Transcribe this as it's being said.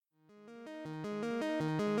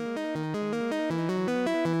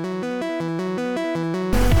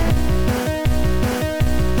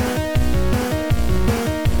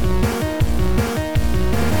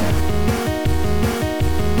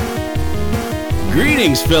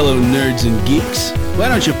Greetings, fellow nerds and geeks. Why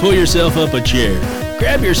don't you pull yourself up a chair,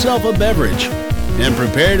 grab yourself a beverage, and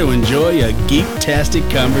prepare to enjoy a geek-tastic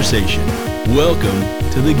conversation. Welcome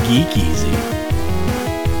to the Geek Easy.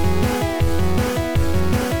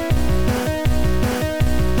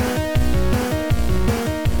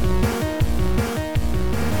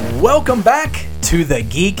 Welcome back to the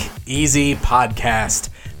Geek Easy podcast.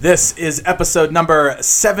 This is episode number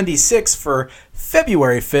 76 for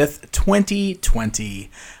February 5th, 2020.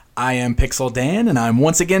 I am Pixel Dan, and I'm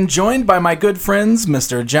once again joined by my good friends,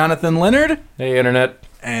 Mr. Jonathan Leonard. Hey, Internet.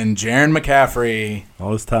 And Jaron McCaffrey.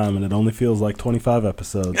 All this time, and it only feels like 25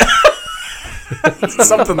 episodes.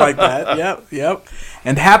 Something like that. Yep.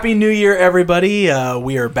 And Happy New Year, everybody.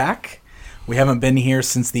 We are back. We haven't been here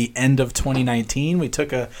since the end of 2019. We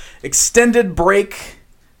took a extended break.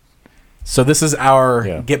 So this is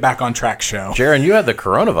our Get Back on Track show. Jaron, you had the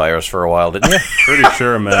coronavirus for a while, didn't you? Pretty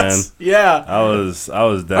sure, man. Yeah. I was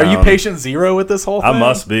down. Are you patient zero with this whole thing? I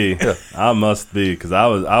must be. I must be, because I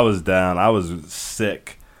was down. I was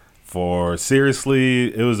sick for,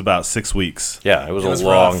 seriously, it was about 6 weeks. Yeah, it was a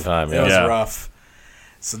long rough. time. It was rough.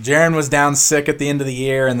 So Jaron was down sick at the end of the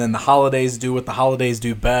year, and then the holidays do what the holidays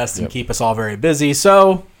do best and keep us all very busy.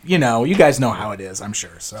 So, you guys know how it is, I'm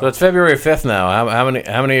sure. So it's February 5th now. How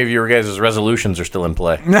many of your guys' resolutions are still in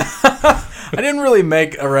play? I didn't really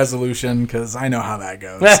make a resolution because I know how that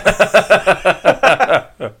goes.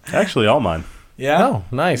 Actually, all mine. Yeah? Oh,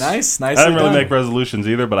 nice. Nice. I didn't really make resolutions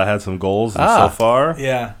either, but I had some goals, and so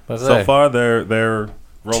far, they're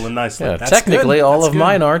rolling nicely. Yeah, technically, good. All of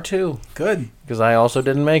mine are too. Good. Because I also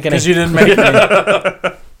didn't make any. Because you didn't make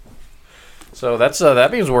any. So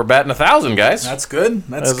that means we're batting 1,000, guys. That's good.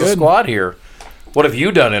 That's good. A squad here. What have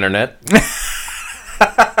you done, Internet?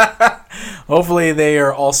 Hopefully they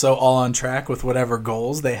are also all on track with whatever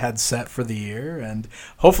goals they had set for the year. And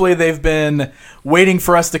hopefully they've been waiting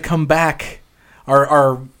for us to come back.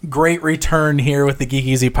 Our great return here with the Geek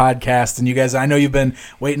Easy podcast. And you guys, I know you've been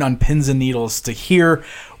waiting on pins and needles to hear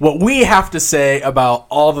what we have to say about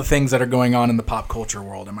all the things that are going on in the pop culture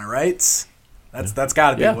world. Am I right? That's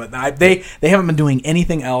got to be what they haven't been doing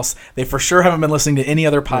anything else. They for sure haven't been listening to any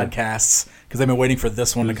other podcasts because they've been waiting for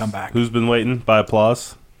this one to come back. Who's been waiting? By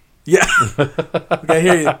applause? Yeah. Okay, I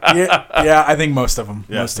hear you. Yeah, I think most of them.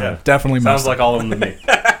 Most of them. Definitely most. Sounds like all of them to me.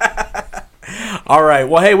 All right.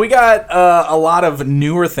 Well, hey, we got a lot of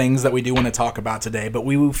newer things that we do want to talk about today, but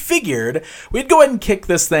we figured we'd go ahead and kick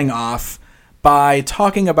this thing off by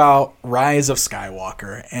talking about Rise of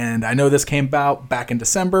Skywalker. And I know this came about back in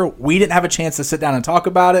December. We didn't have a chance to sit down and talk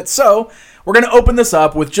about it, so we're going to open this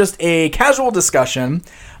up with just a casual discussion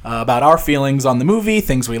about our feelings on the movie,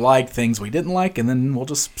 things we liked, things we didn't like, and then we'll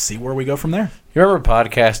just see where we go from there. You remember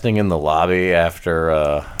podcasting in the lobby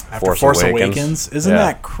after Force Awakens? Isn't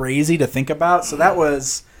that crazy to think about? So that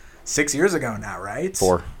was 6 years ago now, right?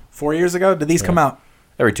 4 years ago? Did these come out?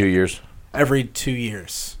 Every 2 years. Every 2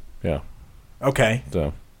 years. Yeah. Okay.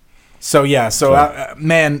 So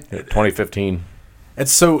man, 2015.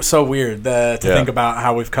 It's so weird to think about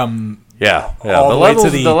how we've come. Yeah. All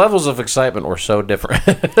the levels of excitement were so different.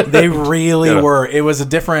 They really were. It was a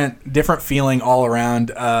different feeling all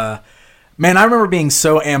around. Man, I remember being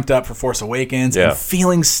so amped up for Force Awakens and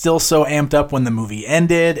feeling still so amped up when the movie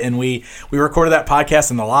ended. And we recorded that podcast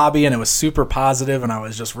in the lobby, and it was super positive, and I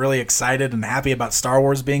was just really excited and happy about Star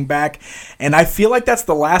Wars being back. And I feel like that's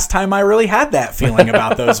the last time I really had that feeling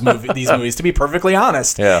about these movies, to be perfectly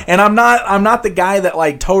honest. Yeah. And I'm not the guy that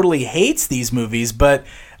like totally hates these movies, but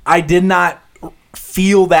I did not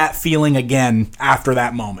feel that feeling again after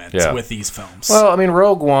that moment with these films. Well, I mean,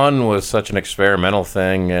 Rogue One was such an experimental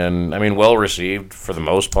thing, and I mean, well received for the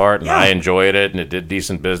most part, and I enjoyed it, and it did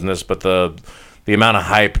decent business, but the amount of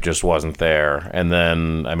hype just wasn't there. And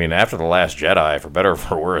then, I mean, after The Last Jedi, for better or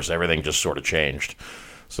for worse, everything just sort of changed.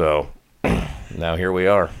 So now here we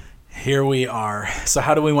are. So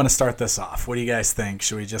how do we want to start this off? What do you guys think?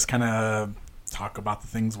 Should we just kind of talk about the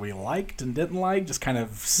things we liked and didn't like, just kind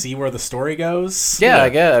of see where the story goes? I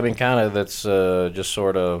guess. I mean, kind of that's just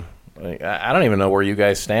sort of, I don't even know where you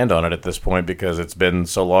guys stand on it at this point because it's been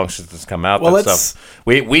so long since it's come out. Well, stuff.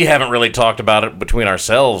 We haven't really talked about it between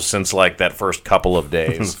ourselves since like that first couple of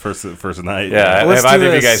days. first night. Yeah. Have either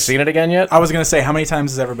of you guys seen it again yet? I was going to say, how many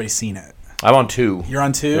times has everybody seen it? I'm on 2. You're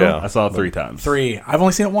on 2? Yeah. I saw it 3 times. 3. I've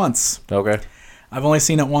only seen it once. Okay. I've only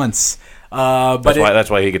seen it once. That's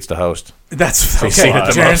why he gets to host. That's okay.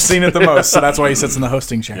 Jaren's seen it the most, so that's why he sits in the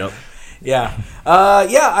hosting chair. Yep. Yeah.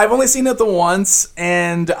 I've only seen it the once,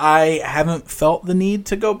 and I haven't felt the need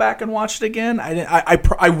to go back and watch it again.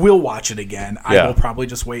 I will watch it again. I will probably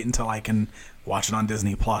just wait until I can watch it on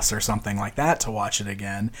Disney Plus or something like that to watch it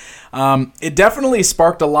again. It definitely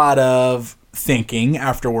sparked a lot of thinking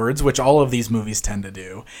afterwards, which all of these movies tend to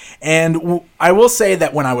do. And I will say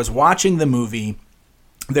that when I was watching the movie,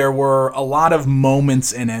 there were a lot of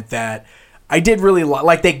moments in it that I did really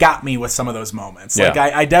like. They got me with some of those moments. Yeah. Like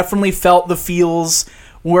I definitely felt the feels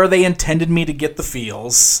where they intended me to get the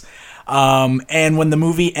feels. And when the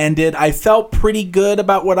movie ended, I felt pretty good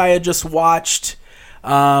about what I had just watched.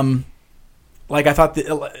 Like I thought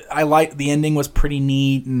I liked the ending was pretty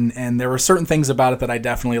neat, and there were certain things about it that I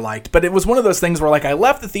definitely liked. But it was one of those things where like I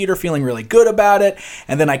left the theater feeling really good about it,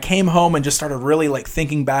 and then I came home and just started really like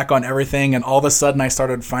thinking back on everything, and all of a sudden I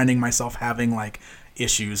started finding myself having like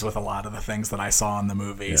issues with a lot of the things that I saw in the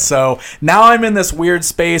movie. Yeah. So now I'm in this weird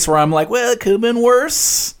space where I'm like, well, it could have been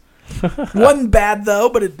worse. Wasn't bad though,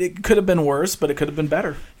 but it could have been worse, but it could have been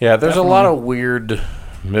better. Yeah, there's definitely a lot of weird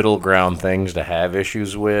middle ground things to have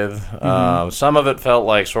issues with. Some of it felt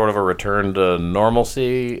like sort of a return to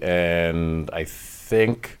normalcy, and I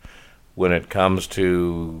think when it comes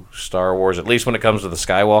to Star Wars, at least when it comes to the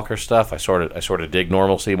Skywalker stuff, I sort of dig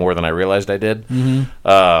normalcy more than I realized I did.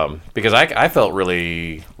 Because I felt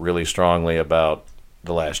really, really strongly about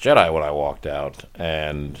The Last Jedi when I walked out,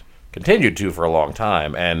 and continued to for a long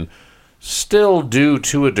time, and still do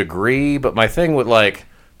to a degree. But my thing with like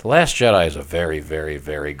The Last Jedi is a very, very,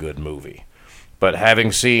 very good movie. But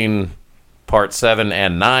having seen Part 7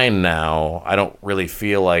 and 9 now, I don't really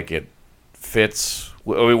feel like it fits,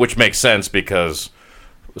 which makes sense because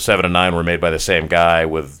 7 and 9 were made by the same guy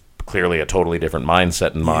with clearly a totally different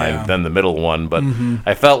mindset in mind than the middle one. But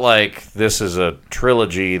I felt like this is a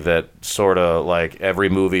trilogy that sort of like every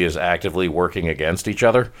movie is actively working against each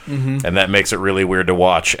other. And that makes it really weird to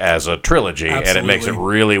watch as a trilogy. Absolutely. And it makes it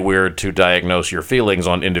really weird to diagnose your feelings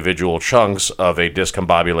on individual chunks of a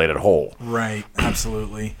discombobulated whole. Right.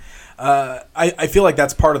 Absolutely. I feel like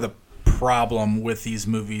that's part of the problem with these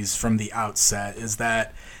movies from the outset is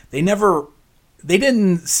that they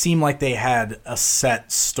didn't seem like they had a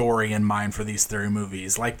set story in mind for these three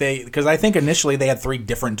movies. Because I think initially they had three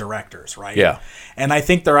different directors, right? Yeah. And I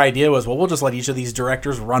think their idea was, well, we'll just let each of these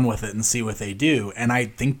directors run with it and see what they do. And I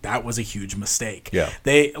think that was a huge mistake. Yeah.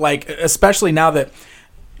 They especially now that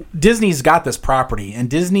Disney's got this property, and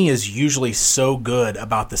Disney is usually so good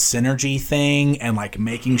about the synergy thing and like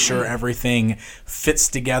making sure everything fits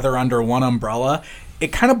together under one umbrella.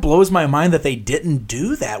 It kind of blows my mind that they didn't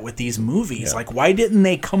do that with these movies. Yeah. Like, why didn't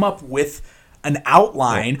they come up with an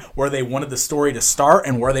outline where they wanted the story to start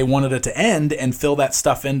and where they wanted it to end and fill that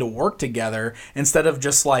stuff in to work together instead of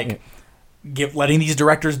just like letting these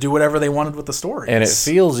directors do whatever they wanted with the story? And it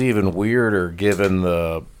feels even weirder given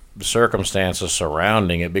the circumstances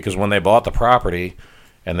surrounding it, because when they bought the property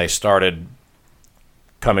and they started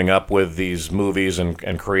coming up with these movies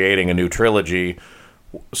and creating a new trilogy,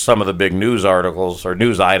 some of the big news articles or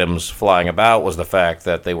news items flying about was the fact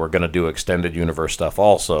that they were going to do extended universe stuff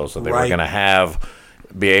also. So they were going to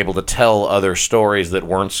be able to tell other stories that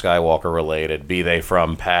weren't Skywalker related, be they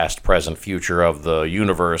from past, present, future of the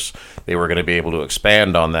universe. They were going to be able to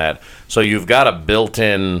expand on that. So you've got a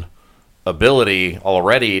built-in ability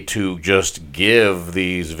already to just give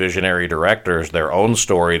these visionary directors their own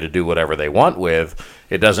story to do whatever they want with.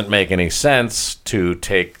 It doesn't make any sense to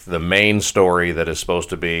take the main story that is supposed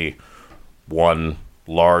to be one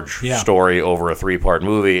large story over a 3-part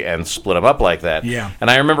movie and split them up like that. Yeah.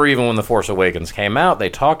 And I remember even when The Force Awakens came out, they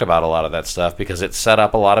talked about a lot of that stuff because it set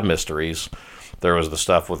up a lot of mysteries. There was the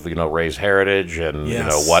stuff with Rey's heritage and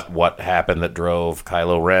what happened that drove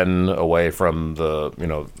Kylo Ren away from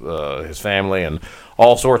his family and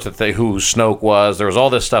all sorts of things. Who Snoke was. There was all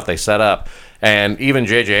this stuff they set up, and even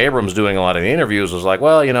J.J. Abrams doing a lot of the interviews was like,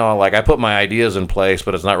 well, I put my ideas in place,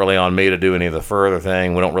 but it's not really on me to do any of the further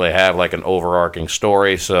thing. We don't really have like an overarching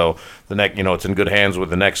story, so it's in good hands with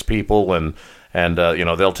the next people and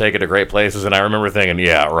they'll take it to great places. And I remember thinking,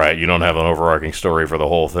 yeah, right, you don't have an overarching story for the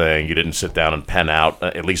whole thing. You didn't sit down and pen out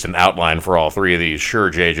at least an outline for all three of these. Sure,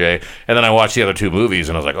 JJ. And then I watched the other two movies,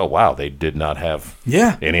 and I was like, oh, wow, they did not have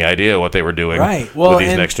any idea what they were doing with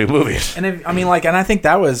these next two movies. And I think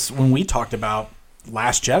that was when we talked about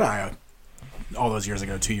Last Jedi all those years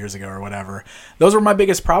ago, 2 years ago or whatever. Those were my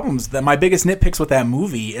biggest problems. My biggest nitpicks with that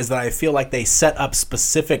movie is that I feel like they set up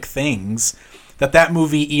specific things that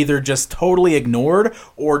movie either just totally ignored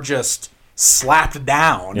or just slapped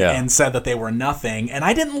down and said that they were nothing. And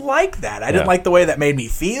I didn't like that. I didn't like the way that made me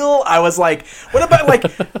feel. I was like, what about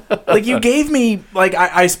like you gave me, like,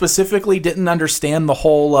 I specifically didn't understand the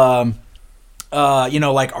whole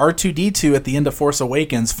like R2-D2 at the end of Force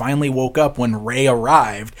Awakens finally woke up when Rey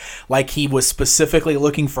arrived. Like, he was specifically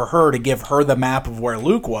looking for her to give her the map of where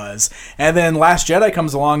Luke was. And then Last Jedi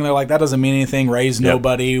comes along and they're like, that doesn't mean anything. Rey's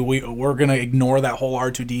nobody. We're going to ignore that whole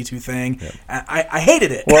R2-D2 thing. Yep. I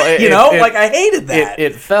hated it. Well, I hated that.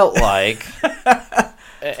 It felt like,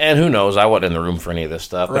 and who knows, I wasn't in the room for any of this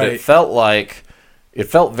stuff, but it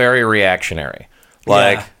felt very reactionary.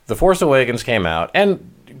 Like, The Force Awakens came out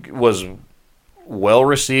and was well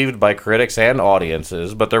received by critics and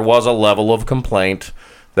audiences, but there was a level of complaint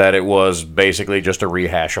that it was basically just a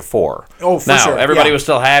rehash of 4. Oh, for sure. Now, everybody was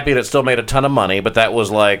still happy and it still made a ton of money, but that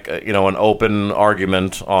was like, an open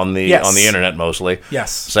argument on the internet mostly.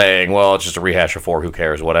 Yes. Saying, well, it's just a rehash of 4, who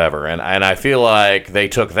cares, whatever. And I feel like they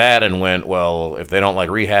took that and went, well, if they don't like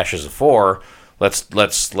rehashes of 4, let's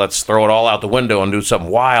throw it all out the window and do something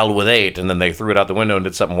wild with 8. And then they threw it out the window and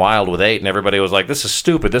did something wild with 8, and everybody was like, this is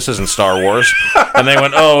stupid, this isn't Star Wars. And they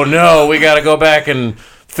went, oh no, we got to go back and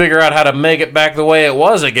figure out how to make it back the way it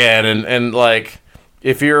was again. And like,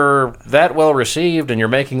 if you're that well received and you're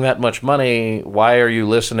making that much money, why are you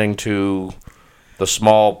listening to the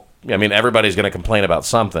small... I mean, everybody's going to complain about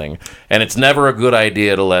something, and it's never a good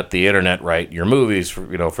idea to let the internet write your movies, for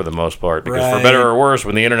the most part, because for better or worse,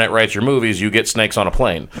 when the internet writes your movies, you get snakes on a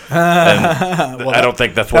plane. And I don't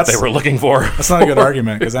think that's what they were looking for. That's not a good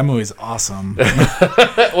argument, because that movie's awesome.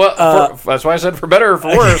 Well, that's why I said for better or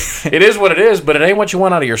for worse. It is what it is, but it ain't what you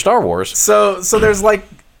want out of your Star Wars. So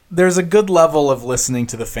there's a good level of listening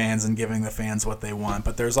to the fans and giving the fans what they want,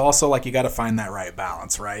 but there's also you got to find that right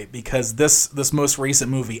balance, right? Because this most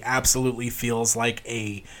recent movie absolutely feels like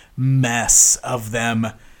a mess of them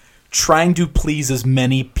trying to please as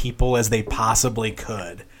many people as they possibly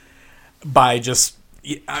could by just...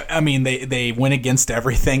 I mean, they went against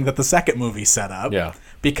everything that the second movie set up. Yeah.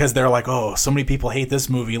 Because they're like, oh, so many people hate this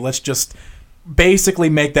movie, let's just... basically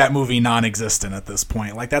make that movie non-existent at this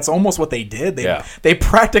point. Like, that's almost what they did. They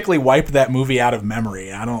practically wiped that movie out of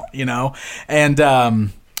memory. And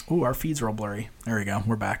our feed's real blurry. There we go.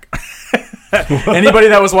 We're back. Anybody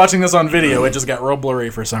that was watching this on video, it just got real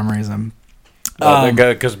blurry for some reason.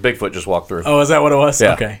 Because Bigfoot just walked through. Oh, is that what it was?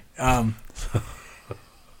 Yeah. Okay.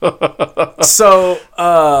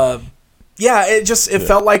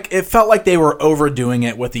 It felt like they were overdoing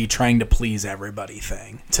it with the trying to please everybody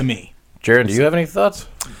thing to me. Jaron, do you have any thoughts?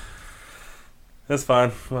 That's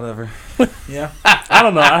fine. Whatever. Yeah. I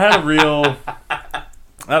don't know. I had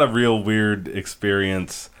a real weird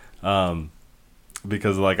experience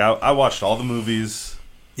because I watched all the movies.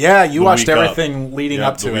 Yeah, you watched everything leading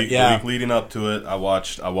up to it. The week leading up to it, I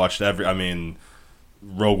watched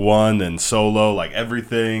Rogue One and Solo,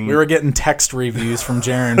 everything. We were getting text reviews from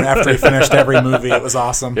Jaron after he finished every movie. It was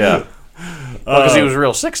awesome. Yeah. Because he was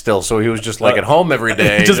real sick still, so he was just at home every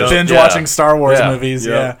day. just binge watching Star Wars movies,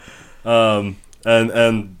 yeah.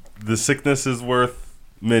 And the sickness is worth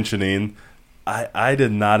mentioning. I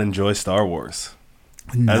did not enjoy Star Wars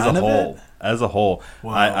as a whole.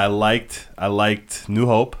 Wow. I liked New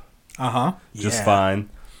Hope. Just fine.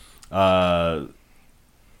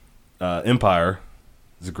 Empire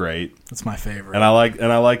is great. That's my favorite. And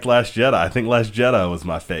I liked Last Jedi. I think Last Jedi was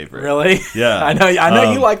my favorite. Really? Yeah. I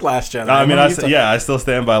know you like Last Jedi. I still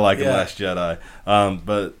stand by liking Last Jedi.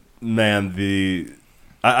 But man,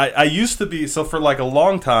 I used to be, so for a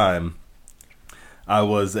long time I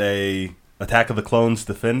was a Attack of the Clones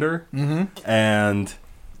defender and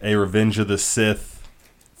a Revenge of the Sith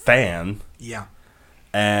fan. Yeah.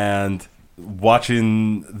 And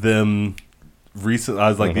watching them recently, I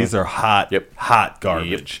was like, these are hot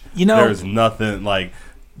garbage. Yep. There's nothing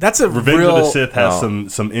that's a Revenge of the Sith has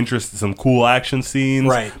some interest, some cool action scenes,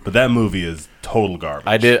 right? But that movie is total garbage.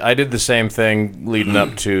 I did the same thing leading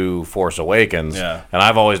up to Force Awakens, and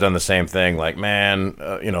I've always done the same thing.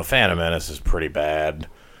 Phantom Menace is pretty bad,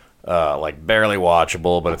 barely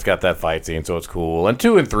watchable, but it's got that fight scene, so it's cool. And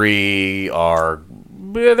 2 and 3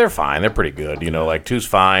 they're fine, they're pretty good. 2's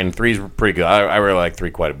fine, 3's pretty good. I really like 3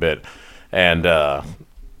 quite a bit. And,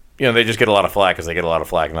 they just get a lot of flack because they get a lot of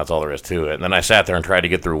flack, and that's all there is to it. And then I sat there and tried to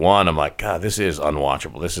get through 1. I'm like, God, this is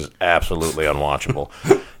unwatchable. This is absolutely unwatchable.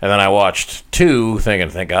 And then I watched 2,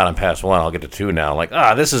 thinking, thank God I'm past 1. I'll get to 2 now. I'm like,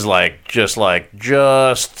 this is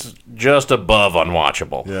just above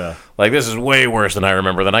unwatchable. Yeah. This is way worse than I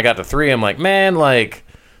remember. Then I got to 3. I'm like, man,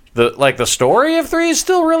 the story of 3 is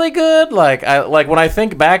still really good. When I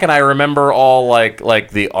think back and I remember all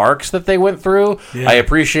the arcs that they went through, I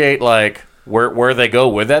appreciate where they go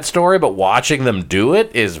with that story, but watching them do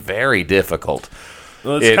it is very difficult.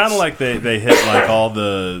 Well, it's kind of like they hit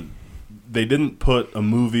they didn't put a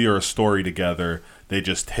movie or a story together. They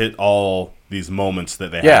just hit all these moments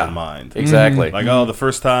that they have in mind. Exactly. Like, the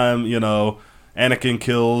first time, Anakin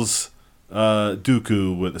kills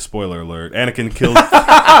Dooku with a spoiler alert. Anakin kills...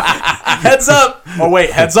 Heads up! Oh,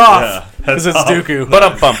 wait, heads off. Because it's Dooku. But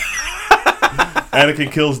I'm bump.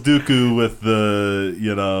 Anakin kills Dooku with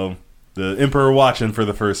the Emperor watching for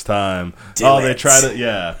the first time. They try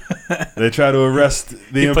to arrest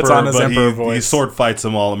the Emperor, puts on his but Emperor he voice. sword fights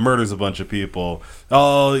them all and murders a bunch of people.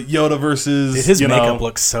 Yoda versus... Dude, his makeup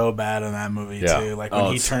looks so bad in that movie, too. Like,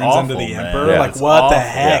 when he turns awful, into the man. Emperor, Yeah, like, it's what the awful.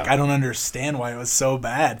 heck? Yeah. I don't understand why it was so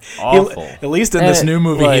bad. Awful. At least in this new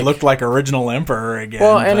movie, he looked like original Emperor again.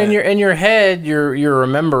 Well, and in your head, you're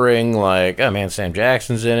remembering, like, oh, man, Sam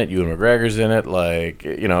Jackson's in it, Ewan McGregor's in it, like,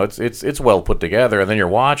 it's well put together, and then you're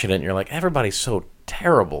watching it, and you're like, everybody's so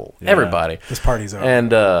terrible. Yeah. Everybody. This party's over.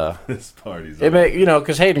 And this party's over.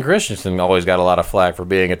 Because Hayden Christensen always got a lot of flack for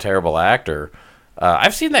being a terrible actor.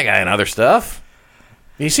 I've seen that guy in other stuff.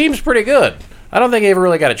 He seems pretty good. I don't think he ever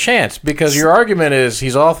really got a chance because your argument is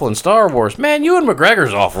he's awful in Star Wars. Man, Ewan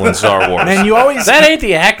McGregor's awful in Star Wars. Man, that ain't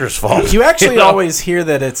the actor's fault. You actually always hear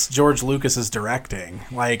that it's George Lucas's directing.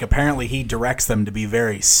 Like, apparently he directs them to be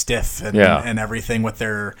very stiff and everything with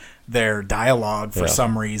their dialogue for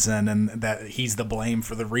some reason, and that he's the blame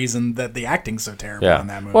for the reason that the acting's so terrible in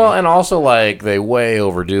that movie. Well, and also, like, they way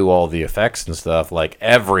overdo all the effects and stuff. Like,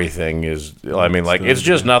 everything is, it's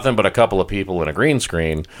just nothing but a couple of people in a green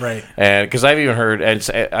screen. Right. And because I've even heard, and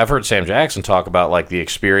I've heard Sam Jackson talk about, like, the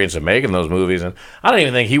experience of making those movies, and I don't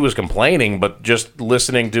even think he was complaining, but just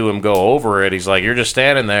listening to him go over it, he's like, you're just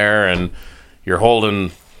standing there, and you're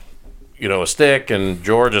holding... a stick, and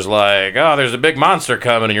George is like, oh, there's a big monster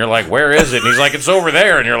coming, and you're like, where is it? And he's like, it's over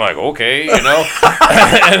there, and you're like, okay, and, like,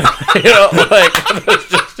 it's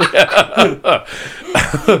just,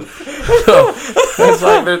 it's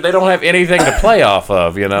like they don't have anything to play off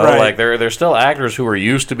of, right. Like, they're still actors who are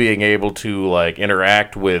used to being able to, like,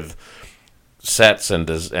 interact with sets and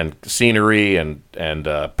scenery and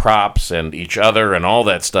props and each other and all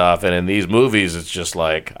that stuff, and in these movies it's just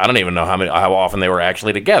like I don't even know how often they were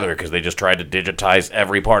actually together because they just tried to digitize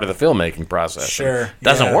every part of the filmmaking process. Sure,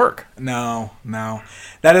 doesn't work. No,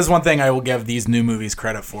 that is one thing I will give these new movies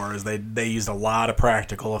credit for is they used a lot of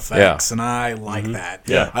practical effects, and I like that.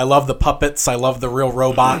 Yeah, I love the puppets. I love the real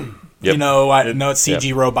robot. Yep. I know it's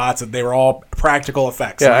CG robots. They were all practical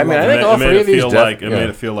effects. Yeah, I think all three of these made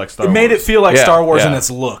it feel like Star Wars. It made it feel like Star Wars in its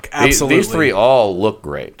look. Absolutely, these three all look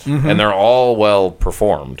great, and they're all well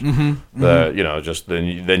performed. Just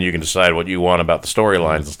then you can decide what you want about the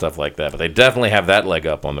storylines and stuff like that. But they definitely have that leg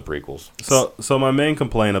up on the prequels. So my main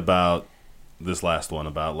complaint about this last one,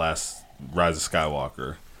 about Rise of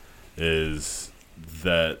Skywalker, is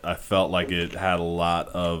that I felt like it had a lot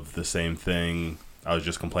of the same thing I was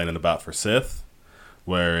just complaining about for Sith,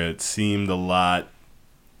 where it seemed a lot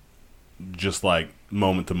just like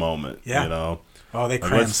moment to moment, Oh, they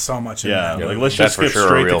crammed so much in that. Like, let's just skip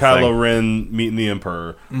straight to Kylo Ren meeting the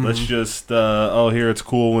Emperor. Let's just, here it's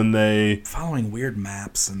cool when they... Following weird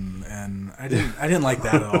maps, and I didn't like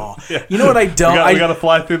that at all. You know what I don't... We got to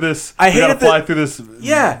fly through this... through this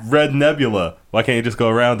red nebula. Why can't you just go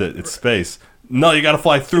around it? It's space. No, you got to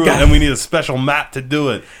fly through it, and we need a special map to do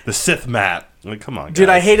it. The Sith map. Like, come on, guys. Dude,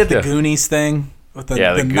 I hated the Goonies thing with the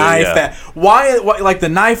knife that why like the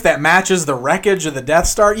knife that matches the wreckage of the Death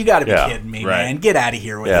Star. You got to be kidding me, man! Get out of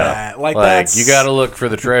here with that. Like that's you got to look for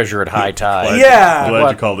the treasure at high tide.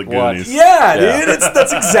 Glad you called it Goonies. Yeah, dude,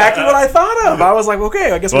 that's exactly what I thought of. I was like,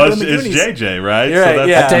 okay, I guess we're doing the Goonies. It's JJ, right? You're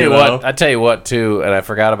right. I tell you what, too, and I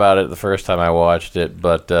forgot about it the first time I watched it,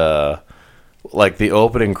 but like the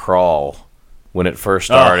opening crawl. When it first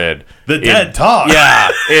started, the dead talk,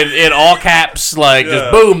 in all caps, like just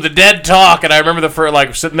boom, the dead talk, and I remember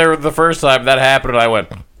sitting there the first time that happened, and I went,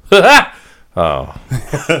 oh, well,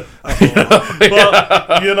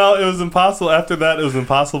 it was impossible. After that, it was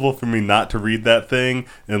impossible for me not to read that thing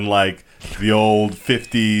in like the old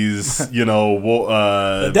 50s,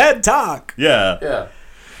 the dead talk, The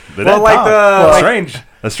dead talk.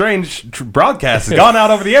 A strange broadcast has gone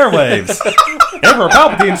out over the airwaves. Emperor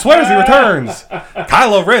Palpatine swears he returns.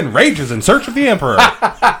 Kylo Ren rages in search of the Emperor.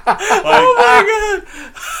 Oh my god!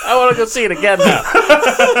 I want to go see it again now.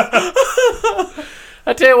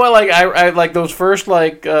 I tell you what, like I like those first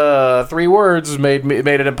 3 words made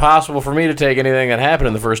it impossible for me to take anything that happened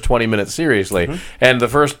in the first 20 minutes seriously, and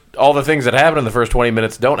all the things that happened in the first 20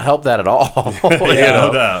 minutes don't help that at all.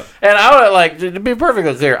 No doubt. And I would to be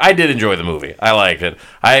perfectly clear, I did enjoy the movie. I liked it.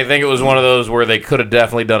 I think it was one of those where they could have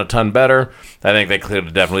definitely done a ton better. I think they could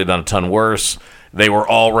have definitely done a ton worse. they were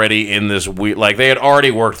already in this like they had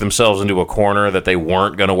already worked themselves into a corner that they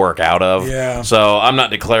weren't going to work out of. Yeah. So I'm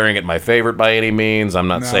not declaring it my favorite by any means. I'm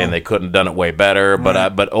not saying they couldn't have done it way better,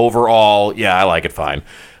 but overall, yeah, I like it fine.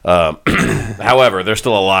 However, there's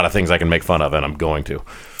still a lot of things I can make fun of, and I'm going to.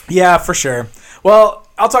 Yeah, for sure. Well,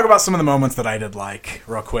 I'll talk about some of the moments that I did like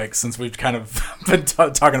real quick, since we've kind of been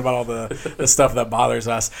talking about all the stuff that bothers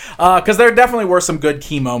us. Because there definitely were some good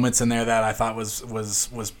key moments in there that I thought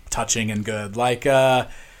was touching and good. Like Princess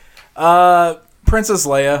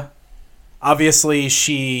Leia.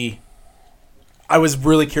 Obviously, I was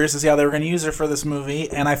really curious to see how they were going to use her for this movie,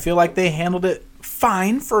 and I feel like they handled it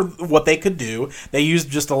fine for what they could do. They used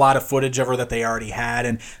just a lot of footage of her that they already had,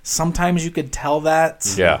 and sometimes you could tell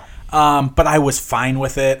that. Yeah. But I was fine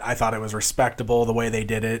with it. I thought it was respectable the way they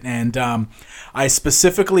did it. And I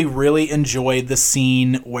specifically really enjoyed the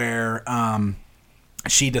scene where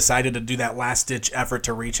she decided to do that last-ditch effort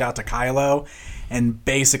to reach out to Kylo. And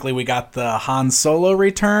basically we got the Han Solo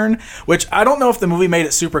return, which I don't know if the movie made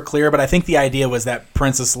it super clear, but I think the idea was that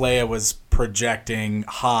Princess Leia was projecting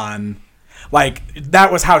Han. Like,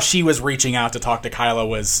 that was how she was reaching out to talk to Kylo,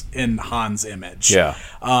 was in Han's image. Yeah.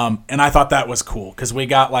 And I thought that was cool, because we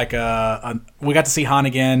got like we got to see Han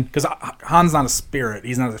again, because Han's not a spirit.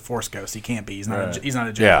 He's not a Force ghost. He can't be. He's not a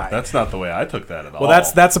Jedi. Yeah, that's not the way I took that at all. Well,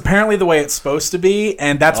 that's apparently the way it's supposed to be,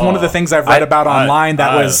 and that's one of the things I've read about online.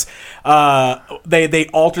 They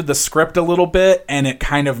altered the script a little bit, and it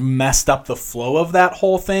kind of messed up the flow of that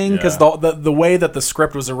whole thing, because the way that the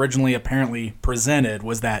script was originally apparently presented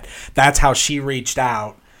was that's how she reached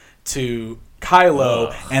out to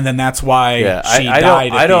Kylo, and then that's why she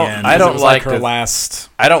died at the end. I don't like her last.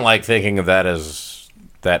 I don't like thinking of that as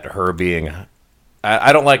that her being.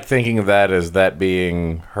 I don't like thinking of that as that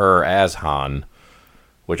being her as Han,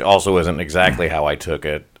 which also isn't exactly how I took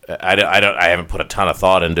it. I haven't put a ton of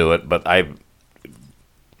thought into it, but I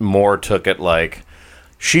more took it like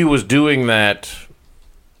she was doing that.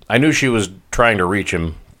 I knew she was trying to reach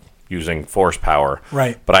him using Force power,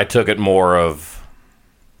 right? But I took it more of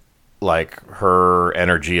like her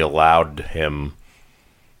energy allowed him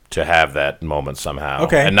to have that moment somehow.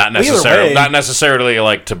 Okay. And not necessarily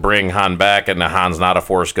like to bring Han back, and Han's not a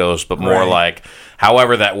Force ghost, but more like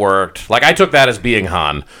however that worked. Like, I took that as being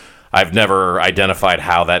Han. I've never identified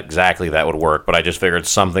how that would work, but I just figured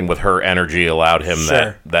something with her energy allowed him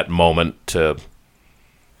that moment to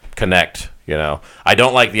connect. You know, I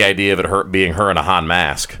don't like the idea of it being her in a Han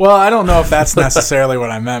mask. Well, I don't know if that's necessarily what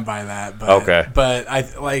I meant by that, but okay. But I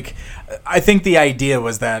think the idea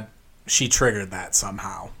was that she triggered that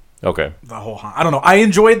somehow. Okay. The whole Han. I don't know. I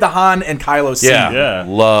enjoyed the Han and Kylo scene. Yeah.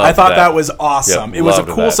 I thought that was awesome. Yep, it was a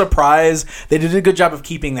cool surprise. They did a good job of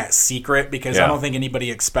keeping that secret, because I don't think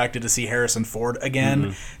anybody expected to see Harrison Ford again.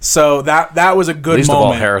 Mm-hmm. So that was a good Least moment.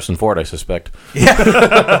 Of all, Harrison Ford, I suspect.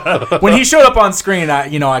 Yeah. When he showed up on screen, I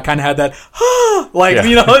kind of had that,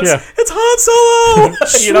 it's Han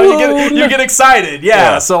Solo. you get excited.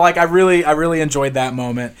 Yeah. So I really enjoyed that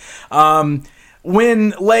moment.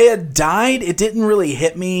 When Leia died, it didn't really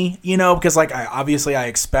hit me, because I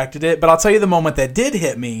expected it. But I'll tell you, the moment that did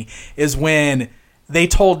hit me is when they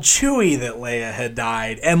told Chewie that Leia had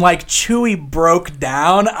died, and Chewie broke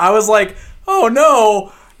down. I was like, oh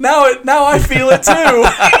no, now I feel it too.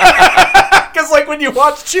 Because when you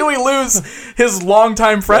watch Chewie lose his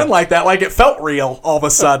longtime friend like that, it felt real all of a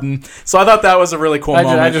sudden. So I thought that was a really cool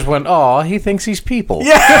moment. I just went, oh, he thinks he's people.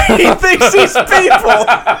 Yeah, he thinks he's people.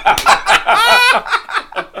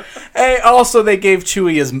 Hey, also they gave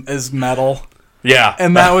Chewie his medal. Yeah,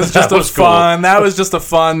 and that was just That was just a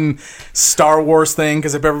fun Star Wars thing,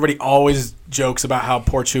 because everybody always jokes about how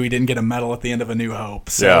poor Chewie didn't get a medal at the end of A New Hope.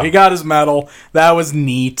 So he got his medal. That was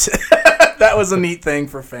neat. That was a neat thing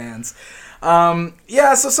for fans. So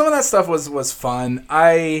some of that stuff was fun.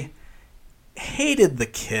 I hated the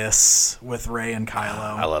kiss with Rey and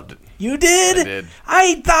Kylo. I loved it. You did? I did.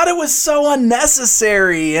 I thought it was so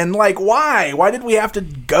unnecessary, and why? Why did we have to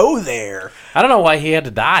go there? I don't know why he had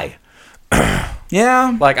to die.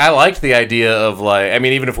 Yeah. I liked the idea of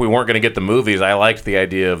even if we weren't going to get the movies, I liked the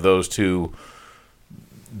idea of those two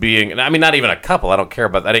being, not even a couple. I didn't care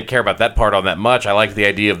about that part on that much. I liked the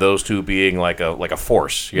idea of those two being like a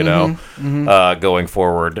force, going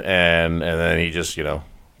forward, and then he just,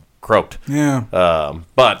 croaked. Yeah.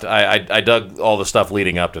 But I dug all the stuff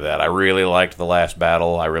leading up to that. I really liked the last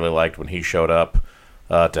battle. I really liked when he showed up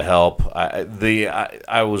to help.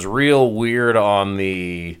 I was real weird on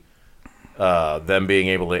the them being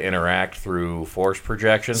able to interact through force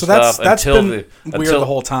projection stuff. That's been weird the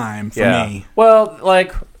whole time for me. Well,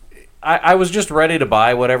 I was just ready to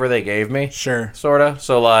buy whatever they gave me. Sure. Sort of.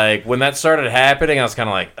 So, when that started happening, I was kind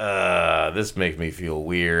of this makes me feel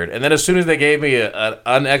weird. And then as soon as they gave me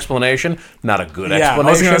an explanation, not a good explanation. I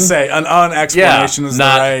was going to say, an explanation is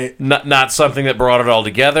not something that brought it all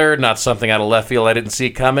together, not something out of left field I didn't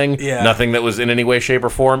see coming, nothing that was in any way, shape, or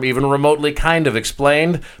form even remotely kind of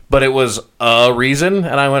explained, but it was a reason,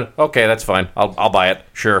 and I went, okay, that's fine. I'll buy it,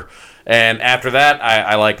 sure. And after that,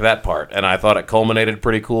 I liked that part, and I thought it culminated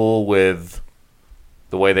pretty cool with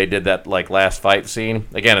the way they did that last fight scene.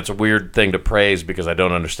 Again, it's a weird thing to praise because I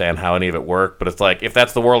don't understand how any of it worked, but it's like, if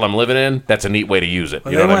that's the world I'm living in, that's a neat way to use it.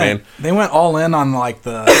 You know what I mean? They went all in on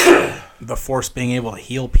the Force being able to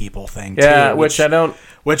heal people thing, too. Yeah,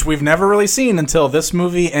 which we've never really seen until this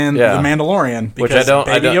movie and The Mandalorian, because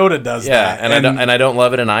Baby Yoda does that. And I don't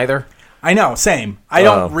love it in either. I know, same. I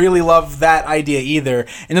don't really love that idea either.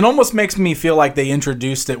 And it almost makes me feel like they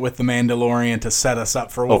introduced it with The Mandalorian to set us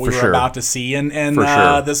up for what we were about to see in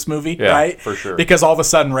this movie, right? For sure. Because all of a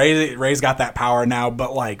sudden, Rey's got that power now,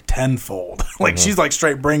 but tenfold. She's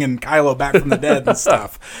straight bringing Kylo back from the dead and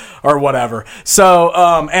stuff, or whatever. So,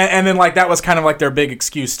 and then that was kind of their big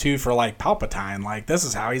excuse too for Palpatine. This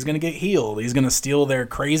is how he's going to get healed. He's going to steal their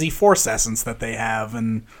crazy Force essence that they have,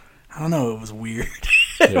 and I don't know. It was weird.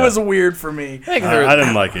 It was weird for me. I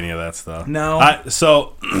didn't like any of that stuff. No.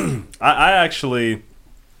 I actually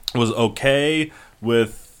was okay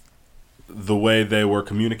with the way they were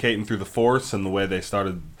communicating through the Force and the way they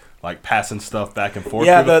started passing stuff back and forth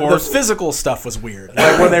through the Force. The physical stuff was weird.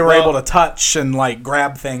 Where they were able to touch and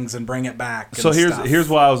grab things and bring it back. So here's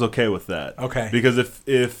why I was okay with that. Okay. Because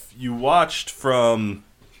if you watched from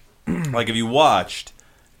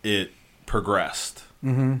it progressed.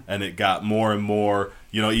 Mm-hmm. And it got more and more,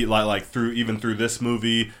 through this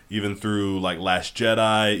movie, even through Last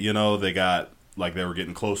Jedi, they got they were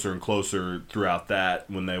getting closer and closer throughout that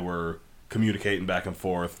when they were communicating back and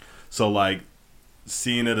forth. So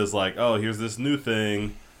seeing it as oh, here's this new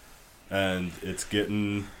thing, and it's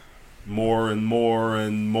getting more and more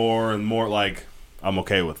and more and more. I'm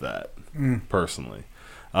okay with that personally.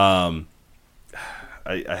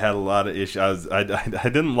 I had a lot of issues. I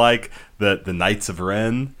didn't like that the Knights of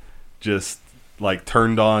Ren just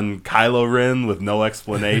turned on Kylo Ren with no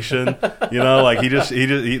explanation.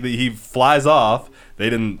 He flies off. They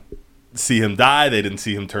didn't see him die. They didn't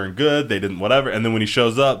see him turn good. They didn't whatever. And then when he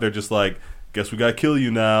shows up, they're just guess we gotta kill you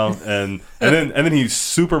now. And then he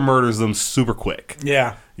super murders them super quick.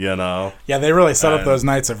 Yeah. Yeah, they really set up those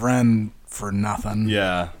Knights of Ren for nothing.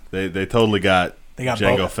 Yeah, they totally got. They got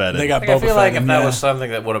Jango Fett. They got I feel like if that was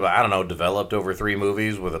something that would have, developed over 3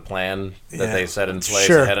 movies with a plan that they set in place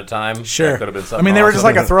ahead of time, that could have been something. They were just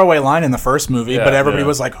a throwaway line in the first movie, but everybody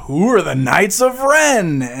was like, "Who are the Knights of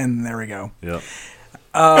Ren?" And there we go. Yeah.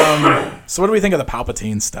 So what do we think of the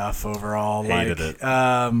Palpatine stuff overall? Hated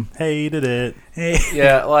it.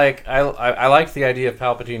 Yeah, I liked the idea of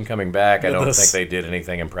Palpatine coming back. I don't think they did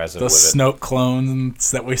anything impressive with it. The Snoke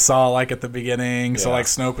clones that we saw at the beginning. Yeah. So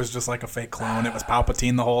Snoke was just a fake clone. It was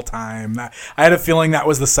Palpatine the whole time. I had a feeling that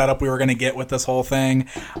was the setup we were going to get with this whole thing.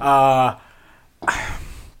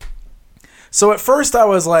 So at first I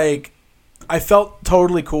was I felt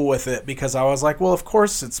totally cool with it because I was well, of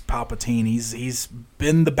course it's Palpatine. He's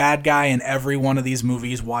been the bad guy in every one of these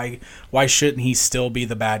movies. Why shouldn't he still be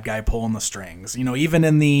the bad guy pulling the strings? Even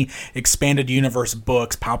in the expanded universe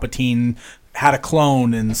books, Palpatine had a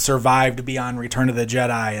clone and survived beyond Return of the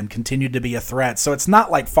Jedi and continued to be a threat. So it's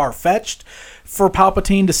not far-fetched for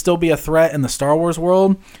Palpatine to still be a threat in the Star Wars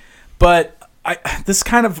world. But this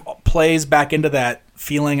kind of plays back into that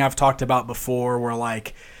feeling I've talked about before where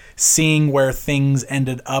seeing where things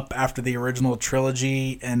ended up after the original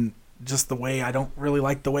trilogy and just the way I don't really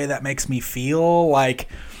like the way that makes me feel.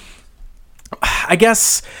 I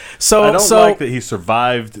guess so. I don't like that he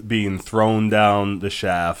survived being thrown down the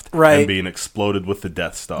shaft and being exploded with the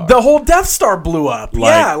Death Star. The whole Death Star blew up.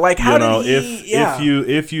 How did he?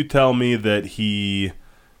 If you tell me that he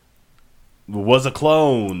was a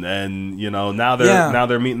clone and now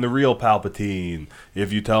they're meeting the real Palpatine,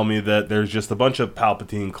 if you tell me that there's just a bunch of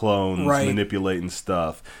Palpatine clones manipulating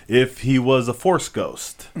stuff, if he was a Force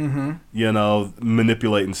ghost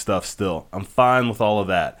manipulating stuff still, I'm fine with all of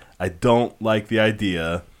that. I don't like the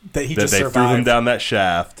idea that they threw him down that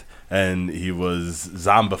shaft and he was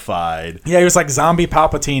zombified. Yeah, he was zombie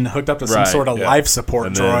Palpatine hooked up to some sort of life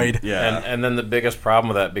support droid. And then the biggest problem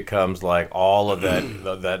with that becomes all of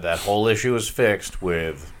that whole issue is fixed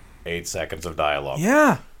with 8 seconds of dialogue.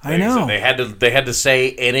 Yeah, I know. They had to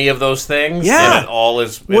say any of those things. Yeah, and it all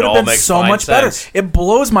makes so much sense. better. It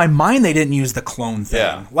blows my mind they didn't use the clone thing.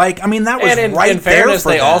 Yeah. That was in there fairness, for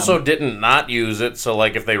they them. also didn't not use it. So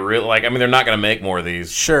if they really they're not going to make more of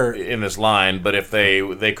these. Sure. In this line, but if they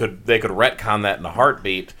could retcon that in a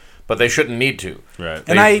heartbeat. but they shouldn't need to. Right.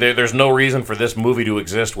 There's no reason for this movie to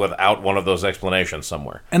exist without one of those explanations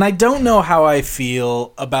somewhere. And I don't know how I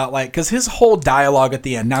feel about, like, because his whole dialogue at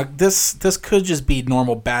the end. Now, this could just be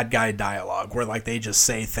normal bad guy dialogue, where, like, they just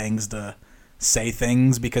say things to say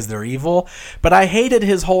things because they're evil. But I hated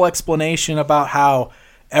his whole explanation about how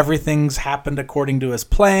everything's happened according to his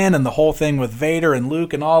plan, and the whole thing with Vader and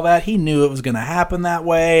Luke and all that. He knew it was going to happen that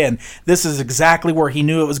way, and this is exactly where he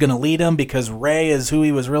knew it was going to lead him because Rey is who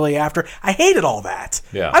he was really after. I hated all that.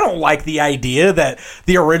 Yeah. I don't like the idea that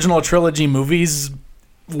the original trilogy movies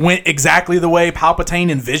went exactly the way Palpatine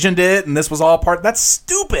envisioned it, and this was all part. That's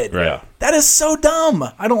stupid. Right. That is so dumb.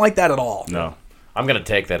 I don't like that at all. No. I'm going to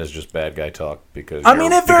take that as just bad guy talk because I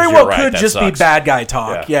mean, it very well could just be bad guy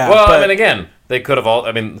talk. Yeah. Well, but, I mean, again, they could have all.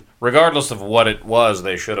 I mean, regardless of what it was,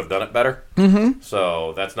 they should have done it better. Mm-hmm.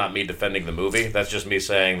 So that's not me defending the movie. That's just me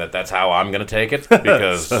saying that that's how I'm going to take it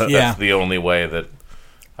because that's the only way that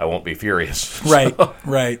I won't be furious. Right.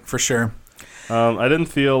 Right. For sure. I didn't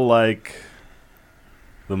feel like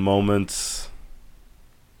the moments.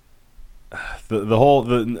 The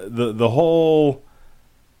whole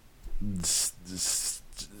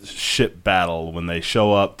ship battle when they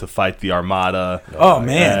show up to fight the Armada. Oh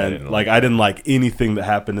man! And, I didn't like anything that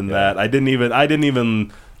happened in that. I didn't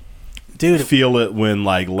even feel it when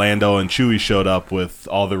Lando and Chewie showed up with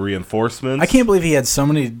all the reinforcements. I can't believe he had so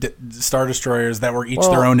many Star Destroyers that were each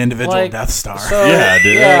their own individual Death Star. So, yeah,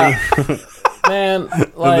 dude. Yeah. Man,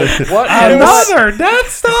 what? Another Death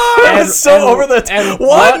Star! That's so over the top.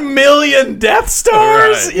 1 million Death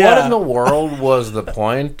Stars? Right. Yeah. What in the world was the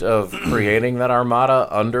point of creating that Armada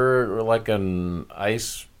under an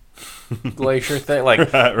ice glacier thing?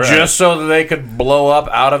 Just so that they could blow up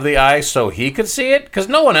out of the ice so he could see it? Because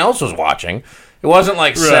no one else was watching. It wasn't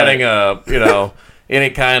setting a,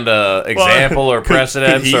 any kind of example or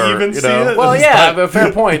precedence. Could he even see it? Well, yeah, a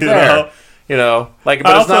fair point there. But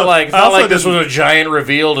it's not like this was a giant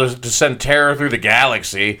reveal to send terror through the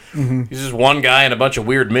galaxy. Mm-hmm. He's just one guy and a bunch of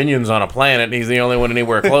weird minions on a planet, and he's the only one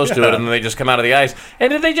anywhere close to it, and then they just come out of the ice.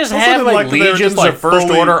 And did they just have legions of First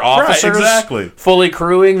Order officers fully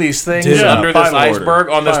crewing these things under this iceberg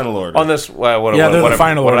on this they're the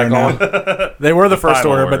Final Order now. They were the First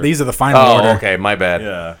Order, but these are the Final Order. Oh, okay, my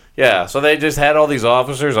bad. Yeah, so they just had all these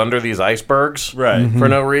officers under these icebergs for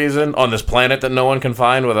no reason on this planet that no one can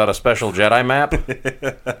find without a special Jedi map.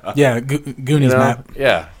 Goonies map.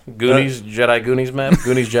 Yeah, Goonies map.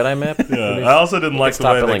 Goonies Jedi map. Yeah, I also didn't like the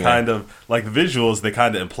way they kind of the visuals. They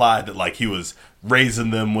kind of implied that he was raising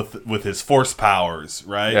them with his force powers,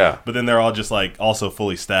 right? Yeah. But then they're all just also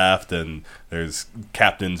fully staffed, and there's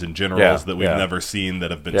captains and generals that we've never seen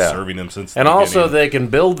that have been serving him since. And also, they can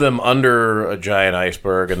build them under a giant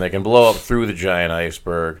iceberg, and they can blow up through the giant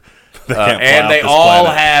iceberg. And they all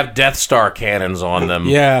have Death Star cannons on them.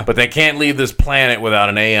 Yeah. But they can't leave this planet without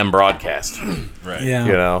an AM broadcast. Right.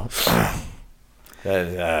 Yeah.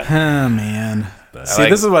 Oh man. See,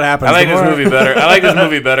 this is what happens. I like this movie better. I like this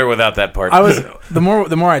movie better without that part. The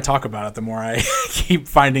more I talk about it, the more I keep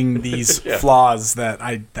finding these flaws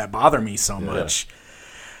that bother me so much.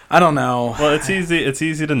 I don't know. Well, it's easy. It's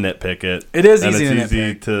easy to nitpick it. It is easy to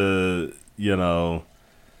nitpick.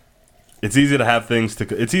 It's easy to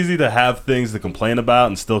have things to complain about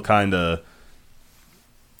and still kind of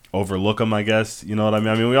overlook them, I guess. You know what I mean?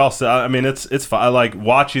 I mean, we all say. I mean, it's fine. I like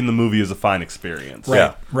watching the movie is a fine experience. Right.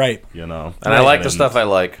 Yeah. Right. And I like the stuff I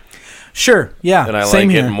like. Sure. Yeah. And I Same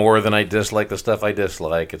like here. it more than I dislike the stuff I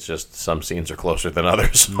dislike. It's just some scenes are closer than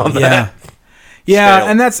others on that.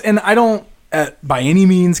 Yeah, and I don't by any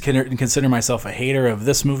means consider myself a hater of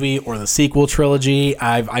this movie or the sequel trilogy.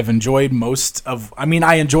 I've enjoyed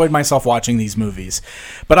I enjoyed myself watching these movies.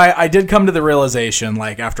 But I did come to the realization,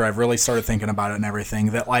 after I've really started thinking about it and everything,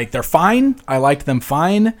 that they're fine. I liked them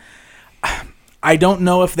fine. I don't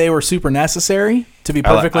know if they were super necessary, to be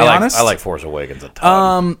perfectly honest. I like Force Awakens a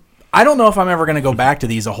ton. I don't know if I'm ever going to go back to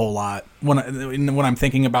these a whole lot when I'm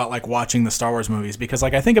thinking about watching the Star Wars movies, because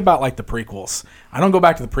I think about the prequels. I don't go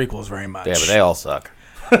back to the prequels very much. Yeah, but they all suck.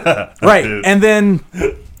 Right. And then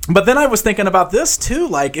I was thinking about this too,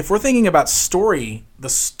 if we're thinking about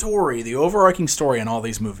the overarching story in all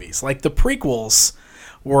these movies, the prequels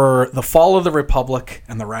were the fall of the Republic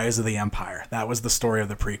and the rise of the Empire. That was the story of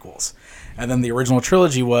the prequels. And then the original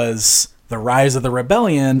trilogy was the rise of the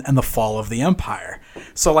rebellion and the fall of the Empire.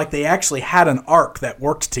 So they actually had an arc that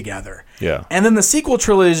worked together. Yeah. And then the sequel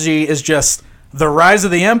trilogy is just the rise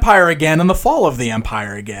of the Empire again and the fall of the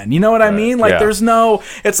Empire again. You know what I mean? There's no,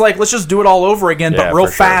 it's let's just do it all over again, but real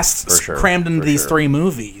fast, crammed into these three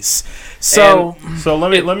movies. So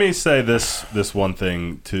let me say this one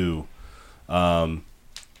thing too.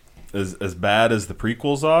 as bad as the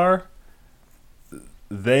prequels are,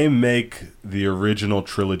 they make the original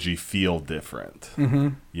trilogy feel different. Mm-hmm.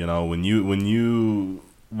 You know, when you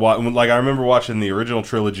like, I remember watching the original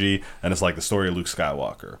trilogy, and it's like the story of Luke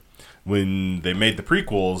Skywalker. When they made the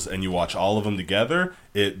prequels and you watch all of them together,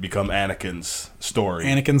 it become Anakin's story,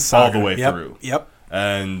 Anakin's saga. all the way through. Yep.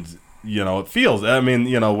 And you know, it feels. I mean,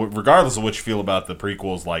 you know, regardless of what you feel about the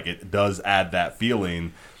prequels, like, it does add that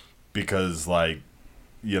feeling because, like,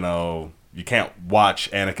 you know, you can't watch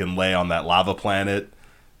Anakin lay on that lava planet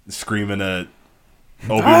screaming at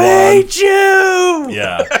Obi-Wan. I hate you.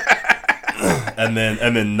 Yeah. and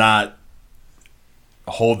then not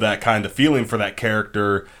hold that kind of feeling for that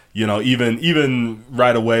character, you know, even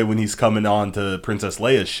right away when he's coming on to Princess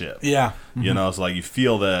Leia's ship. Yeah. Mm-hmm. You know, it's like you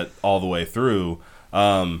feel that all the way through.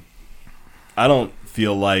 I don't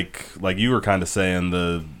feel like you were kind of saying,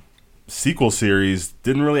 the sequel series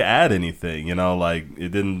didn't really add anything, you know, like it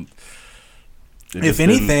didn't. If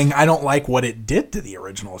anything, I don't like what it did to the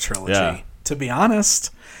original trilogy, to be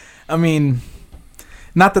honest. I mean,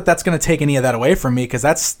 not that that's going to take any of that away from me,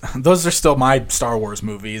 because those are still my Star Wars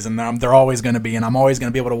movies, and they're always going to be, and I'm always going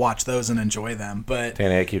to be able to watch those and enjoy them. But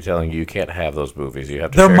Danny, I keep telling you, you can't have those movies. You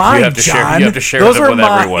have to. They're share, mine, you have to John. Share, you have to share Those them are with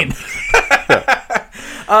mine. everyone.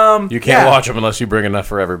 You can't watch them unless you bring enough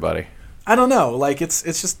for everybody. I don't know. Like, it's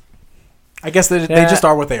just, I guess they just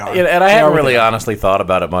are what they are. Yeah, and I haven't really honestly thought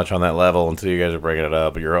about it much on that level until you guys are bringing it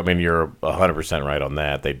up. You're 100% right on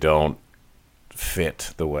that. They don't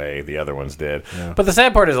fit the way the other ones did. Yeah. But the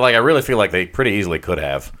sad part is, like, I really feel like they pretty easily could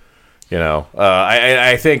have. You know,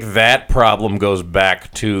 I think that problem goes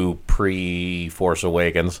back to pre-Force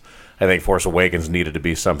Awakens. I think Force Awakens needed to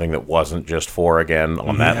be something that wasn't just 4 again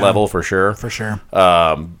on that level, for sure. For sure.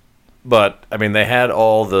 But, I mean, they had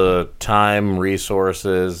all the time,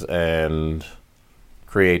 resources, and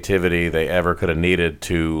creativity they ever could have needed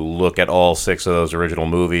to look at all 6 of those original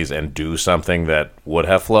movies and do something that would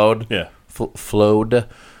have flowed. Yeah. Flowed.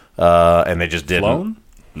 And they just didn't. Flown?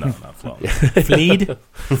 No, not flown. Fleed?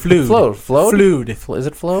 Flewed. Flowed? Flewed. Is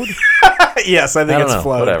it flowed? Yes, I think it's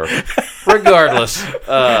flowed. Whatever. Regardless.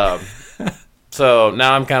 So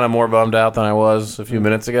now I'm kind of more bummed out than I was a few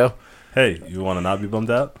minutes ago. Hey, you want to not be bummed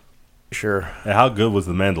out? Sure. Hey, how good was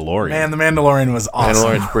The Mandalorian? Man, The Mandalorian was awesome.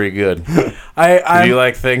 Mandalorian's pretty good. I you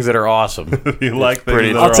like things that are awesome. You like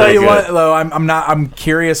things that are I'll tell you good. what, though, I'm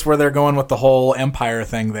curious where they're going with the whole Empire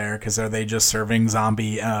thing there, because are they just serving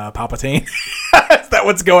zombie Palpatine? Is that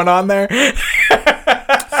what's going on there?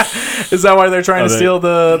 Is that why they're trying to steal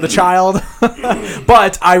the child?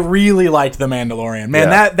 But I really liked The Mandalorian. Man,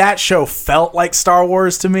 that show felt like Star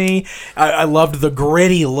Wars to me. I loved the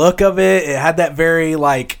gritty look of it. It had that very,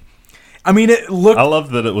 like, I mean, it looked... I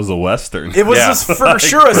love that it was a Western. It was just for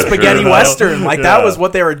sure a spaghetti Western. Like, that was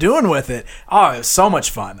what they were doing with it. Oh, it was so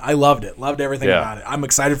much fun. I loved it. Loved everything about it. I'm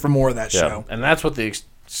excited for more of that show. And that's what the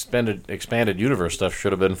expanded universe stuff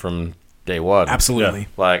should have been from day one. Absolutely. Yeah.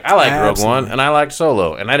 Like, I liked Rogue One, and I liked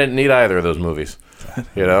Solo, and I didn't need either of those movies.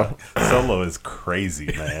 You know? Solo is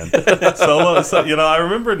crazy, man. Solo is... You know, I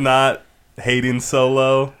remember not hating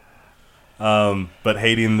Solo, but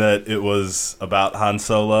hating that it was about Han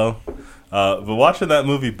Solo. But watching that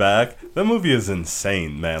movie back, that movie is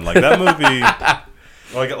insane, man. Like, that movie...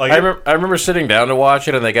 I remember sitting down to watch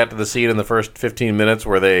it, and they got to the scene in the first 15 minutes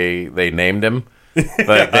where they named him.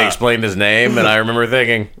 Like, they explained his name, and I remember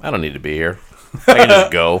thinking, I don't need to be here. I can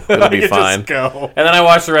just go. It'll be fine. And then I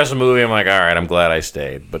watched the rest of the movie, and I'm like, all right, I'm glad I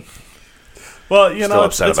stayed. But well, you know,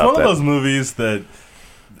 it's one of those movies that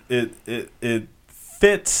it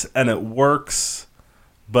fits and it works,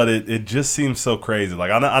 but it just seems so crazy.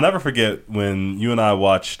 Like, I'll never forget when you and I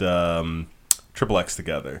watched Triple X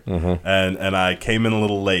together, and I came in a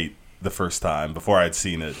little late the first time before I'd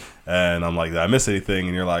seen it, and I'm like, did I miss anything?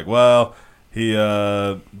 And you're like, well, he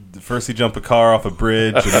first he jumped a car off a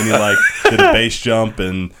bridge, and then he did a base jump,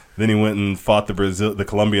 and then he went and fought the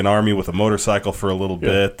Colombian army with a motorcycle for a little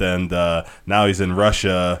bit, and now he's in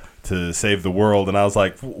Russia to save the world. And I was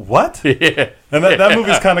like, what? Yeah. And that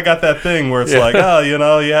movie's kind of got that thing where it's like, oh, you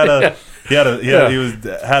know, he had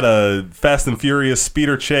a Fast and Furious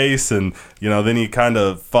speeder chase, and you know, then he kind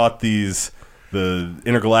of fought the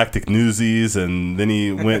intergalactic newsies, and then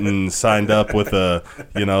he went and signed up with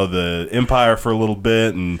the Empire for a little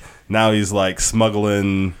bit, and now he's like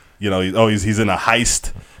smuggling, you know, he's in a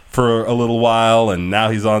heist for a little while, and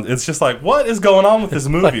now he's on. It's just like, what is going on with this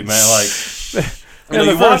movie, man? Like,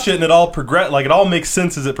 you watch it and it all it all makes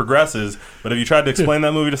sense as it progresses. But if you tried to explain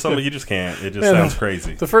that movie to somebody, you just can't. It just sounds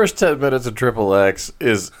crazy. The first 10 minutes of Triple X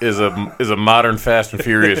is a modern Fast and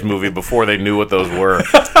Furious movie before they knew what those were.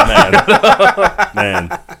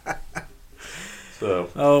 Man.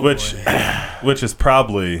 Oh, which is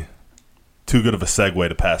probably too good of a segue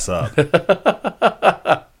to pass up.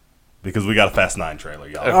 Because we got a Fast 9 trailer,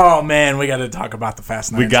 y'all. Oh, man, we got to talk about the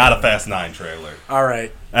Fast 9 We got a Fast 9 trailer. All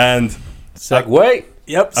right. And Segue.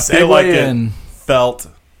 Yep, I feel like it felt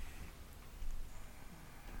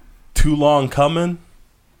too long coming.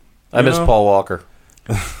 I miss Paul Walker.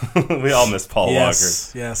 We all miss Paul Walker.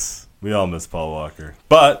 Yes. We all miss Paul Walker.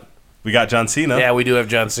 But we got John Cena. Yeah, we do have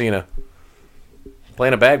John Cena.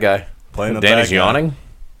 Playing a bad guy. Danny's yawning.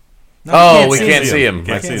 No, we can't see him.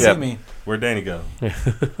 Can't Can't see see him. me. Where'd Danny go?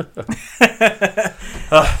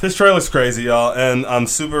 This trailer's crazy, y'all, and I'm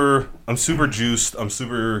super juiced. I'm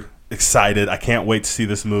super excited. I can't wait to see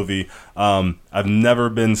this movie. I've never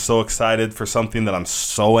been so excited for something that I'm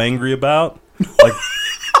so angry about. Like,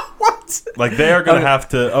 What? like they are gonna have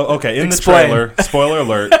to. Oh, okay, in Explain. the trailer, spoiler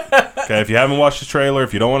alert. Okay, if you haven't watched the trailer,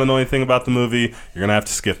 if you don't want to know anything about the movie, you're gonna have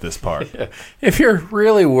to skip this part. If you're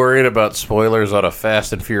really worried about spoilers on a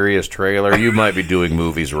Fast and Furious trailer, you might be doing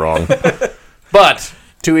movies wrong. But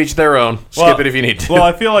to each their own. Skip it if you need to. Well,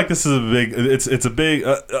 I feel like this is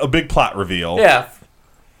a big plot reveal. Yeah.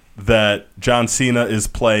 That John Cena is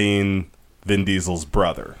playing Vin Diesel's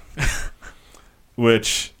brother,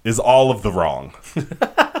 which is all of the wrong,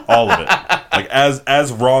 all of it. Like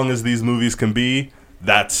as wrong as these movies can be,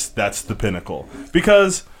 that's the pinnacle.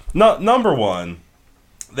 Because number one,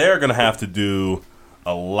 they're gonna have to do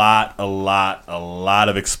a lot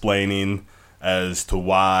of explaining as to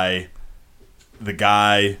why the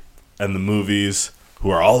guy and the movies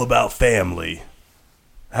who are all about family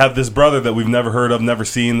have this brother that we've never heard of, never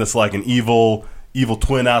seen, that's like an evil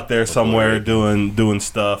twin out there somewhere doing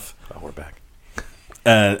stuff. Oh, we're back.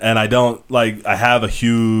 And I don't like. I have a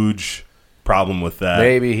huge problem with that.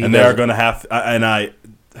 Maybe he and they're going to have.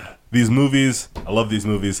 These movies. I love these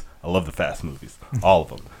movies. I love the Fast movies. All of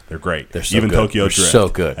them. They're great. They're so even good. Tokyo They're Drift. so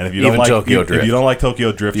good. And if you Even don't like Tokyo Drift. if you don't like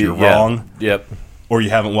Tokyo Drift, you're wrong. Yep. Or you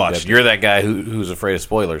haven't watched. You're that guy who's afraid of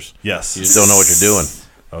spoilers. Yes. You just don't know what you're doing.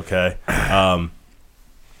 Okay.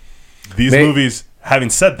 These movies, having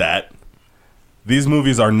said that, these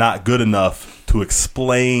movies are not good enough to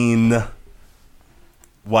explain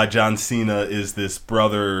why John Cena is this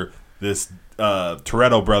brother, this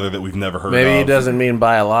Toretto brother that we've never heard of. Maybe he doesn't mean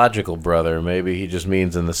biological brother. Maybe he just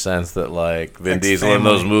means in the sense that like Vin Diesel in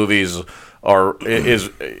those movies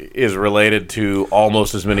is related to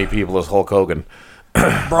almost as many people as Hulk Hogan.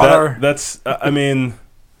 Brother. That's. I mean,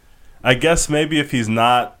 I guess maybe if he's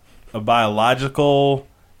not a biological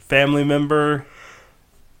family member,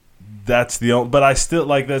 that's the only. But I still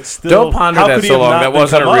like that's still. Don't ponder that so long. That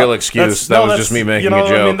wasn't a real excuse. That was just me making a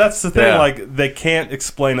joke. I mean, that's the thing. Yeah. Like they can't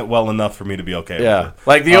explain it well enough for me to be okay with it.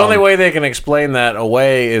 Like the only way they can explain that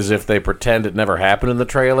away is if they pretend it never happened in the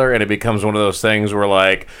trailer, and it becomes one of those things where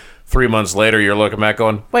like 3 months later you're looking back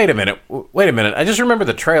going, wait a minute, I just remember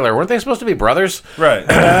the trailer. Weren't they supposed to be brothers? Right.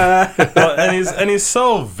 Well, and he's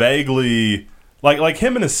so vaguely like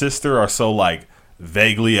him and his sister are so like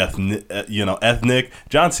vaguely ethnic.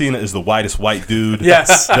 John Cena is the whitest white dude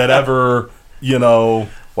Yes. that ever,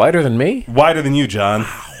 Whiter than me? Whiter than you, John.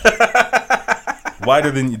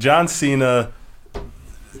 Whiter than John Cena.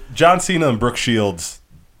 John Cena and Brooke Shields,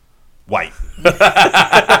 white. When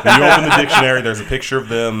you open the dictionary, there's a picture of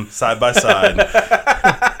them side by side.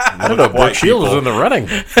 I don't know. Brooke Shields was in the running.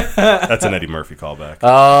 That's an Eddie Murphy callback.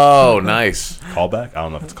 Oh, nice. Callback? I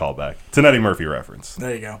don't know if it's a callback. It's an Eddie Murphy reference.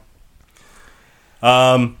 There you go.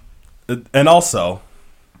 And also,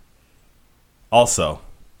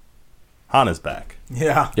 Han is back.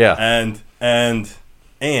 Yeah. Yeah. And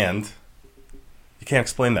you can't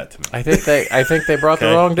explain that to me. I think they brought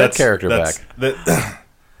the wrong dead character back.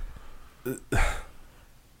 Because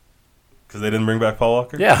they didn't bring back Paul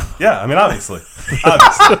Walker? Yeah. Yeah, I mean, obviously.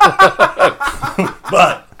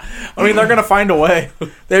 But I mean, they're going to find a way.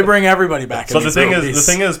 They bring everybody back. So the thing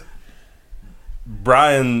is,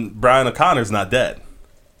 Brian O'Connor's not dead,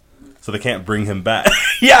 so they can't bring him back.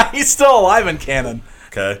 Yeah, he's still alive in canon.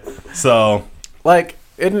 Okay, so Like,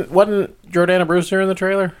 wasn't Jordana Brewster in the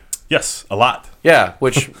trailer? yes, a lot. Yeah,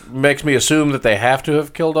 which makes me assume that they have to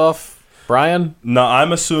have killed off Brian. No,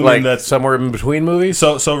 I'm assuming Like that somewhere in between movies.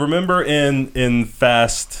 So remember in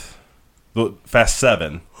Fast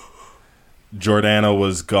 7, Jordana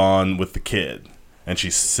was gone with the kid, and she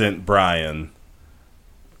sent Brian.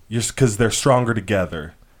 Just because they're stronger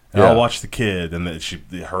together, and I'll watch the kid, and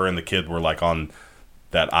her and the kid were like on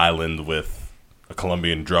that island with a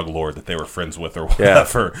Colombian drug lord that they were friends with or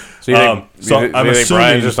whatever. Yeah. So you think, I'm assuming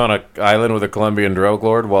Brian's just on an island with a Colombian drug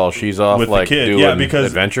lord while she's off with like the kid. doing because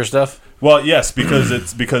adventure stuff? Well, yes,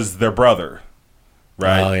 because they're brother,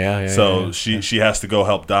 right? Oh yeah. So she has to go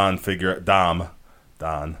help Dom figure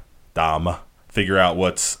Dom, figure out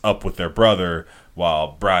what's up with their brother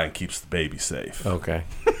while Brian keeps the baby safe. Okay.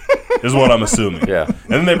 Is what I'm assuming. Yeah. And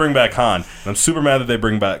then they bring back Han. And I'm super mad that they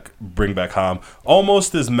bring back Han.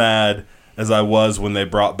 Almost as mad as I was when they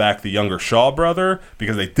brought back the younger Shaw brother,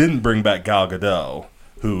 because they didn't bring back Gal Gadot,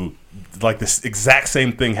 who, like, this exact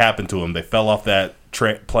same thing happened to him. They fell off that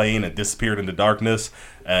plane and disappeared into darkness,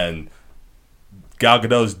 and Gal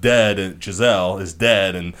Gadot's dead, and Giselle is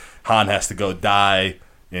dead, and Han has to go die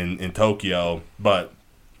in Tokyo. But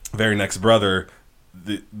very next movie,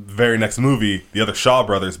 the other Shaw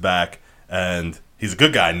brother's back, and he's a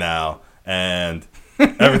good guy now, and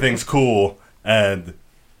everything's cool, and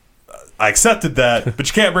I accepted that, but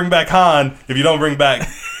you can't bring back Han if you don't bring back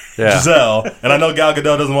Giselle. And I know Gal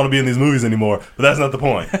Gadot doesn't want to be in these movies anymore, but that's not the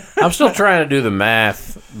point. I'm still trying to do the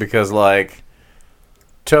math because, like,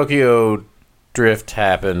 Tokyo Drift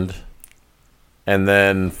happened, and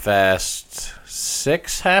then Fast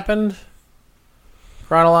 6 happened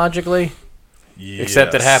chronologically. Yes.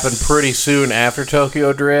 Except it happened pretty soon after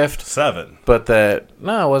Tokyo Drift. 7. But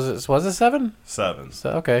was it 7? 7.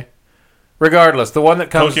 So, okay. Regardless, the one that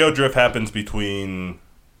comes Tokyo Drift happens between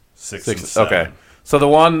 6 and 7. Okay. So the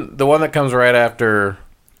one that comes right after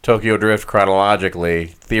Tokyo Drift chronologically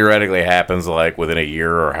theoretically happens like within a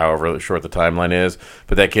year or however short the timeline is,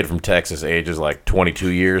 but that kid from Texas ages like 22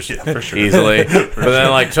 years for sure. easily. But then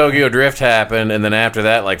like Tokyo Drift happened, and then after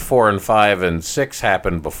that like 4 and 5 and 6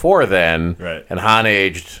 happened before then, right. And Han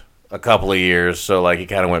aged a couple of years, so like he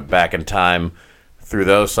kind of went back in time through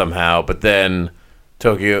those somehow. But then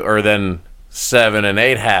 7 and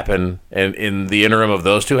 8 happen, and in the interim of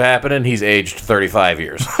those two happening, he's aged 35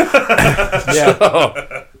 years. Yeah.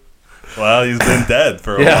 So, well, he's been dead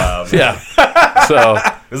for a while. Man. Yeah. So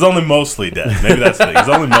he's only mostly dead. Maybe that's the thing. He's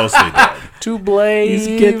only mostly dead. To blame. He's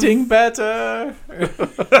getting better.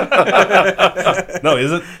 No,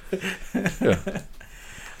 is it?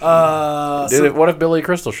 What if Billy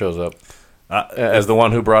Crystal shows up as the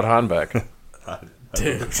one who brought Han back?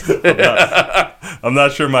 Dude. I'm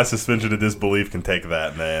not sure my suspension of disbelief can take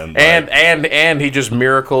that, man. And he just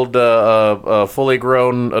miracled a fully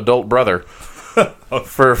grown adult brother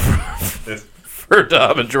for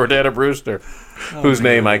Dom and Jordana Brewster, whose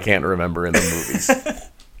name I can't remember in the movies.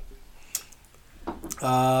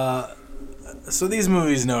 So these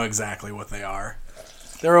movies know exactly what they are.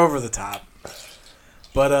 They're over the top.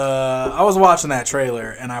 But I was watching that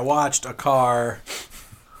trailer, and I watched a car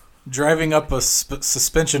driving up a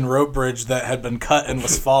suspension rope bridge that had been cut and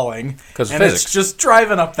was falling. Because and physics. It's just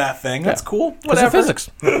driving up that thing. That's cool. Whatever. Physics.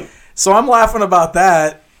 So I'm laughing about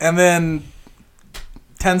that, and then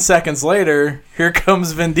 10 seconds later, here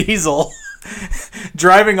comes Vin Diesel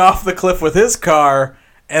driving off the cliff with his car,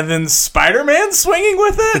 and then Spider-Man swinging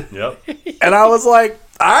with it. Yep. And I was like,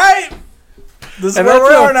 all right. This is And where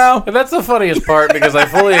we are now. And that's the funniest part, because I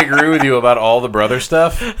fully agree with you about all the brother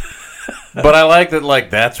stuff. But I like that, like,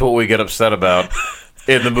 that's what we get upset about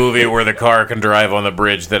in the movie where the car can drive on the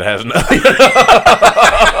bridge that has no...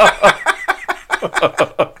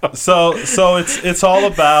 So it's all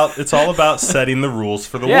about setting the rules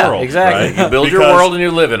for the world. Yeah, exactly. Right? You build your world and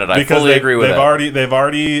you live in it. I fully agree with that.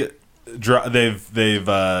 They've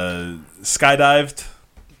skydived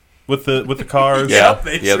with the cars. Yeah,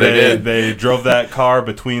 they did. They drove that car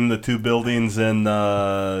between the two buildings in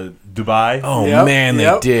Dubai. Oh man,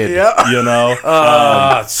 they did. Yep. You know,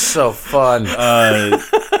 it's so fun.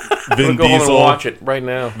 Vin Go home and Diesel. watch it right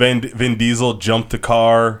now. Vin Diesel jumped a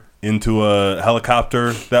car into a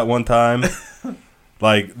helicopter that one time.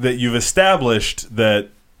 Like that, you've established that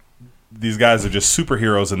these guys are just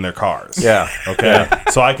superheroes in their cars. Yeah. Okay. Yeah.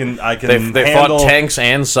 So I can. They handle, fought tanks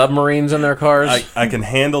and submarines in their cars. I can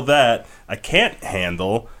handle that. I can't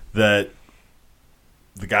handle that.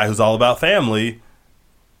 The guy who's all about family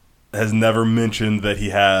has never mentioned that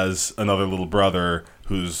he has another little brother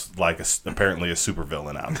who's like apparently a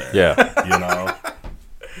supervillain out there. Yeah. You know.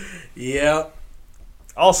 Yeah.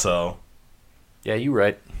 Also. Yeah, you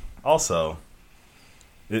right. Also.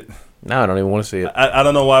 No, I don't even want to see it. I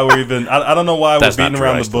don't know why we're even. I don't know why That's we're beating not true.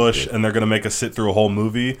 around I the still bush, do. and they're going to make us sit through a whole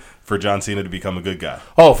movie for John Cena to become a good guy.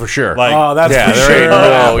 Oh, for sure. Like, Oh, that's yeah, for there sure. ain't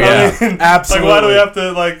no- yeah. I mean,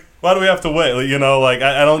 Absolutely. Like, why do we have to wait? Like, you know, like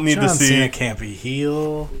I don't need John to see. Cena can't be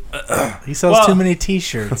heel. He sells Well, too many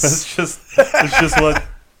T-shirts. it's just what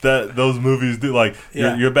those movies do. Like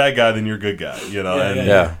you're a bad guy, then you're a good guy. You know.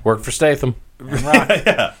 Yeah, work for Statham. And Rock.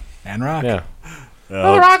 Yeah. And Rock. Yeah.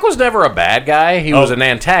 Well, The Rock was never a bad guy. He was an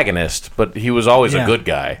antagonist, but he was always a good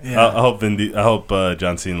guy. Yeah. I hope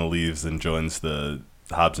John Cena leaves and joins the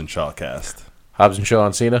Hobbs and Shaw cast. Hobbs and Shaw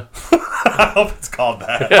and Cena. I hope it's called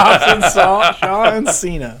that. Hobbs and Shaw and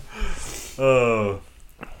Cena. Oh,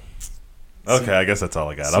 Okay, I guess that's all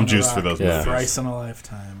I got. I'm juiced for those movies. Thrice in a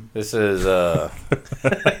lifetime. This is this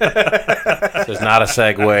is not a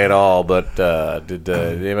segue at all, but did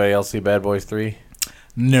anybody else see Bad Boys 3?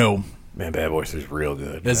 No. Man, Bad Boys 3 is real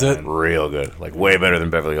good. Is it? Real good. Like, way better than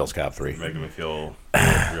Beverly Hills Cop 3. Making me feel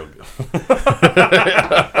real good.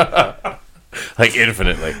 Like,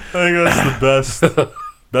 infinitely. I think that's the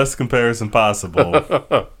best comparison possible.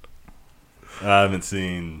 I haven't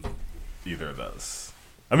seen either of those.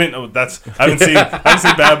 I mean, I haven't seen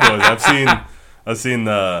Bad Boys. I've seen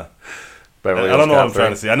Beverly I don't know what I'm Cop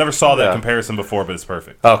trying to 3. see. I never saw that comparison before, but it's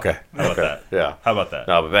perfect. Okay. How about that? Yeah. How about that?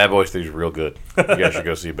 No, but Bad Boys 3 is real good. You guys should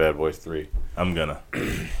go see Bad Boys 3. I'm gonna.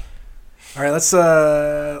 All right, let's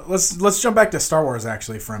jump back to Star Wars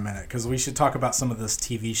actually for a minute, because we should talk about some of this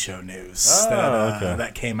TV show news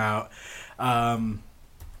that came out.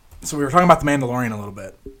 So we were talking about The Mandalorian a little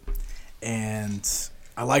bit, and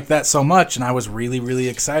I liked that so much, and I was really, really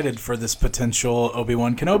excited for this potential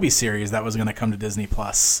Obi-Wan Kenobi series that was going to come to Disney+.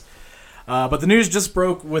 But the news just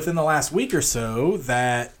broke within the last week or so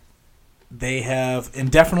that they have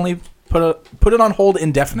indefinitely put it on hold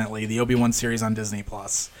indefinitely, the Obi-Wan series on Disney+.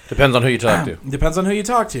 Depends on who you talk to. Depends on who you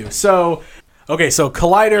talk to. So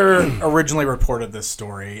Collider originally reported this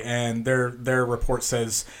story, and their report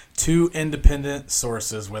says 2 independent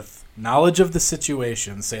sources with knowledge of the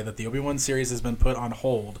situation say that the Obi-Wan series has been put on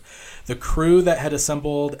hold. The crew that had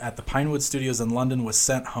assembled at the Pinewood Studios in London was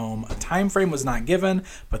sent home. A time frame was not given,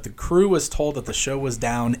 but the crew was told that the show was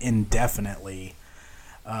down indefinitely.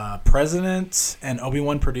 President and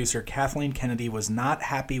Obi-Wan producer Kathleen Kennedy was not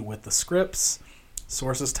happy with the scripts.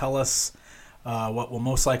 Sources tell us what will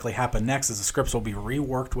most likely happen next is the scripts will be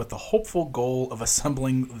reworked with the hopeful goal of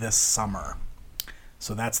assembling this summer.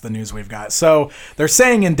 So that's the news we've got. So they're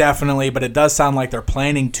saying indefinitely, but it does sound like they're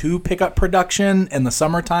planning to pick up production in the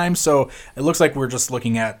summertime. So it looks like we're just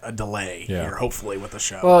looking at a delay here, hopefully, with the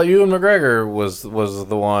show. Well, Ewan McGregor was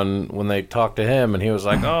the one when they talked to him, and he was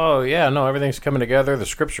like, "Oh yeah, no, everything's coming together. The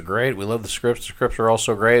scripts are great. We love the scripts. The scripts are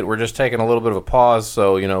also great. We're just taking a little bit of a pause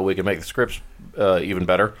so we can make the scripts even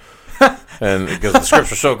better." And because the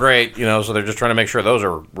scripts are so great, so they're just trying to make sure those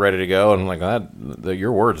are ready to go. And I'm like,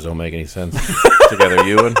 your words don't make any sense together,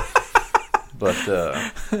 Ewan. But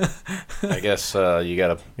I guess you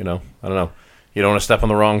gotta, I don't know. You don't want to step on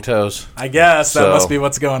the wrong toes. I guess that must be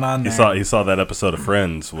what's going on there. He saw that episode of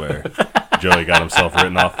Friends where Joey got himself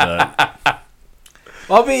written off that.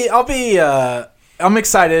 I'm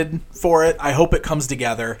excited for it. I hope it comes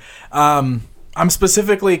together. I'm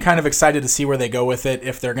specifically kind of excited to see where they go with it,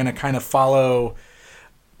 if they're going to kind of follow...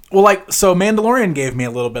 Well, so Mandalorian gave me a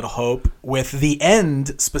little bit of hope with the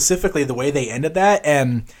end, specifically the way they ended that,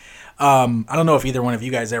 and I don't know if either one of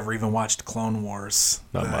you guys ever even watched Clone Wars,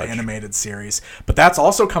 the animated series, but that's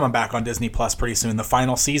also coming back on Disney Plus pretty soon, the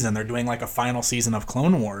final season. They're doing a final season of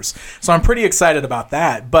Clone Wars, so I'm pretty excited about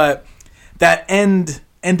that, but that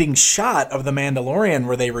ending shot of The Mandalorian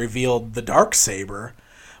where they revealed the Darksaber...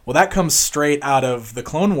 Well, that comes straight out of the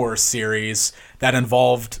Clone Wars series that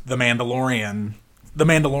involved the Mandalorians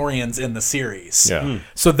in the series. Yeah.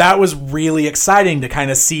 So that was really exciting to kind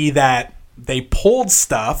of see that they pulled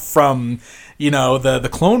stuff from, the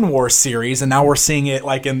Clone Wars series, and now we're seeing it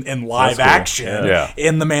in live action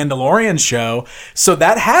in the Mandalorian show. So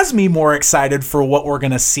that has me more excited for what we're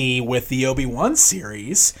going to see with the Obi-Wan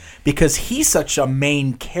series, because he's such a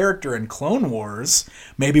main character in Clone Wars.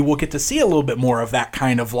 Maybe we'll get to see a little bit more of that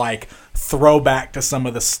kind of throwback to some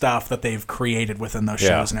of the stuff that they've created within those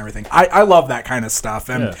shows and everything. I love that kind of stuff,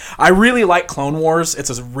 and I really like Clone Wars.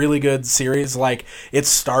 It's a really good series. It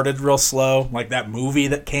started real slow. That movie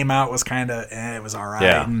that came out was kind of it was all right.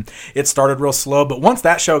 Yeah. And it started real slow, but once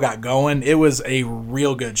that show got going, it was a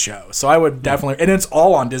real good show. So I would definitely, and it's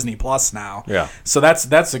all on Disney Plus now. Yeah. So that's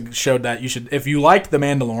a show that you should, if you liked The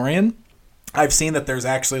Mandalorian. I've seen that there's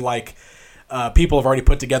actually people have already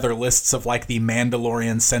put together lists of the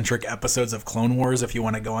Mandalorian-centric episodes of Clone Wars if you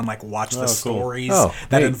want to go and watch the stories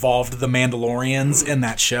that involved the Mandalorians in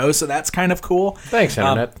that show. So that's kind of cool. Thanks,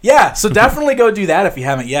 Internet. So definitely go do that if you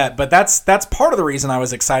haven't yet. But that's part of the reason I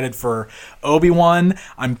was excited for Obi-Wan.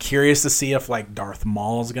 I'm curious to see if Darth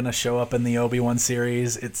Maul is going to show up in the Obi-Wan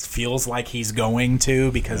series. It feels like he's going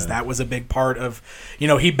to, because that was a big part of,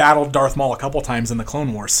 he battled Darth Maul a couple times in the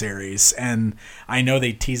Clone Wars series, and I know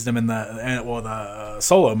they teased him in the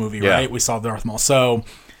Solo movie, right? We saw Darth Maul. So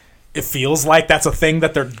it feels like that's a thing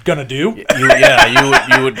that they're gonna do. You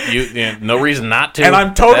would no reason not to. And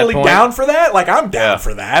I'm totally down for that. I'm down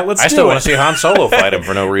for that. Let's do it. I still want to see Han Solo fight him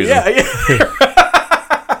for no reason.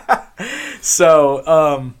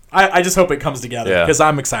 So I just hope it comes together, because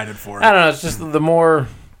I'm excited for it. I don't know. It's just the more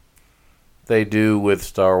they do with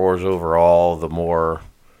Star Wars overall, the more.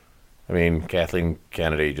 I mean, Kathleen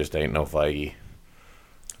Kennedy just ain't no Feige.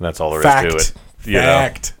 And that's all there is to it.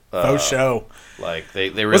 Fact. Faux show. Like they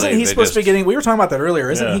really wasn't he supposed to be getting? We were talking about that earlier.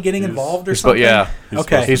 Isn't he getting involved or something?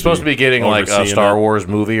 He's supposed to be getting like a Star Wars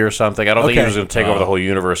movie or something. I don't think he was going to take over the whole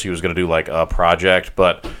universe. He was going to do like a project.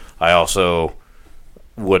 But I also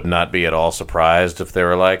would not be at all surprised if they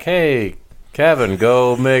were like, "Hey, Kevin,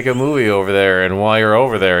 go make a movie over there, and while you're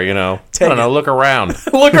over there, I don't know, look around,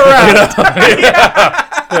 look around."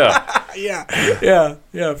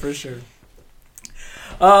 Yeah, for sure.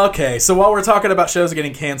 Okay, so while we're talking about shows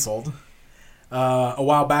getting canceled. A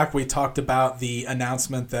while back, we talked about the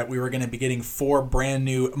announcement that we were going to be getting 4 brand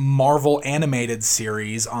new Marvel animated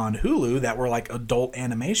series on Hulu that were like adult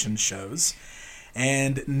animation shows.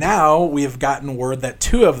 And now we've gotten word that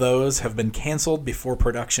 2 of those have been canceled before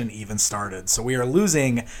production even started. So we are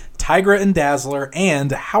losing Tigra and Dazzler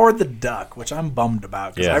and Howard the Duck, which I'm bummed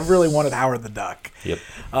about because I really wanted Howard the Duck. Yep.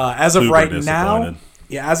 As of right now...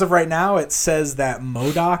 Yeah, as of right now, it says that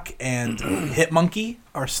MODOK and Hitmonkey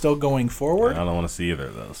are still going forward. I don't want to see either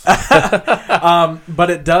of those. But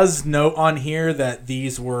it does note on here that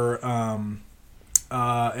these were,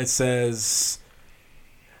 it says,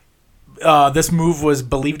 this move was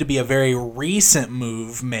believed to be a very recent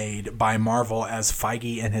move made by Marvel as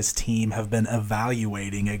Feige and his team have been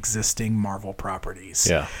evaluating existing Marvel properties.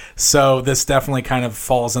 Yeah. So this definitely kind of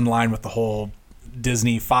falls in line with the whole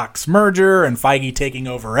Disney-Fox merger and Feige taking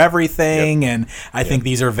over everything, and I think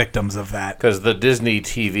these are victims of that. Because the Disney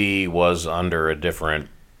TV was under a different...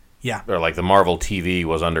 Or like the Marvel TV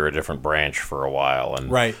was under a different branch for a while.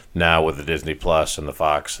 And now with the Disney Plus and the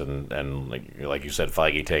Fox and like you said,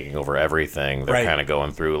 Feige taking over everything, they're kind of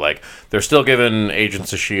going through, like, they're still giving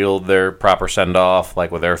Agents of S.H.I.E.L.D. their proper send-off,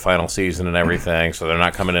 like with their final season and everything, so they're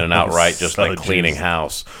not coming in and outright just like cleaning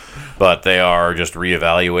house. But they are just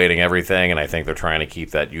reevaluating everything, and I think they're trying to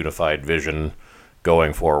keep that unified vision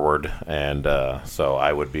going forward, and so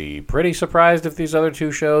I would be pretty surprised if these other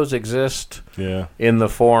 2 shows exist in the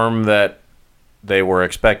form that they were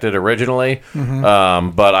expected originally.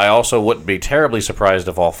 But I also wouldn't be terribly surprised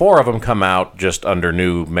if all 4 of them come out just under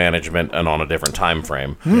new management and on a different time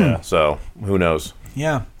frame. So who knows?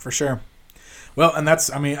 Yeah, for sure. Well, and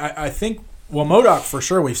that's, I mean, I think, well, MODOK for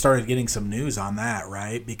sure, we've started getting some news on that,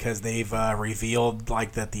 right? Because they've revealed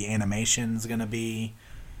like that the animation's going to be...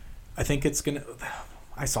 I think it's going to...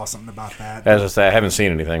 I saw something about that. As I say, I haven't seen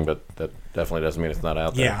anything, but that definitely doesn't mean it's not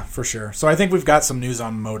out there. Yeah, for sure. So I think we've got some news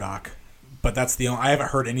on MODOK, but that's the only... I haven't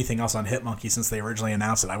heard anything else on Hitmonkey since they originally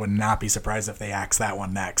announced it. I would not be surprised if they axe that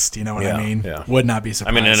one next. You know what I mean? Yeah. Would not be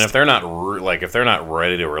surprised. I mean, and if they're not if they're not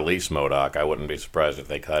ready to release MODOK, I wouldn't be surprised if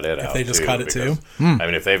they cut it out. If they just cut it too? I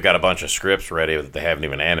mean, if they've got a bunch of scripts ready that they haven't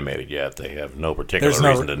even animated yet, they have no particular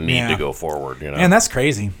reason to need to go forward. And that's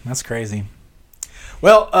crazy. That's crazy.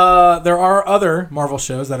 Well, there are other Marvel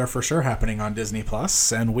shows that are for sure happening on Disney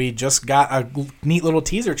Plus, and we just got a neat little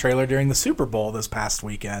teaser trailer during the Super Bowl this past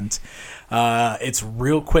weekend. It's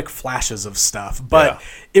real quick flashes of stuff, but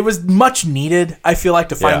it was much needed, I feel like,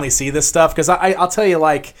 to finally see this stuff, because I'll tell you,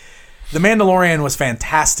 like, The Mandalorian was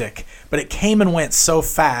fantastic, but it came and went so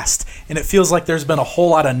fast, and it feels like there's been a whole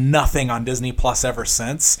lot of nothing on Disney Plus ever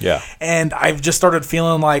since. Yeah. And I've just started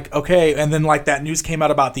feeling like, okay, and then like that news came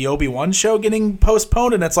out about the Obi-Wan show getting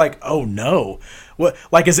postponed, and it's like, oh no. What,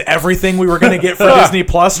 like, is everything we were going to get for Disney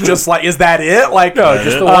Plus just like, is that it? Like, no,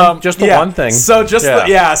 just the one thing. So just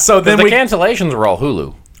so then the cancellations were all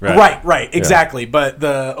Hulu. Right, exactly. But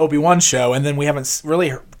the Obi-Wan show, and then we haven't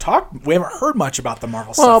really we haven't heard much about the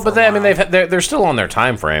Marvel stuff. Well, but I mean, they're still on their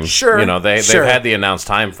time frame. Sure, they've had the announced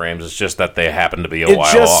time frames. It's just that they happen to be a while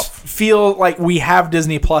off. It just feel like we have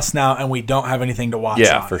Disney Plus now, and we don't have anything to watch.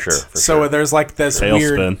 Yeah, on for sure. So there's like this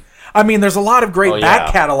weird. I mean, there's a lot of great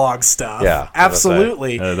back catalog stuff. Yeah,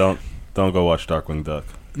 absolutely. Don't go watch Darkwing Duck.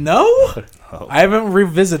 No, I haven't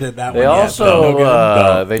revisited that one. They yet,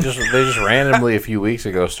 also they just randomly a few weeks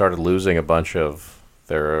ago started losing a bunch of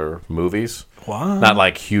their movies. What? Not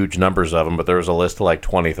like huge numbers of them, but there was a list of like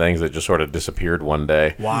 20 things that just sort of disappeared one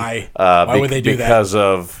day. Why? Why would they do that? Because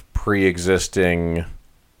of pre-existing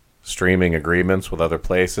streaming agreements with other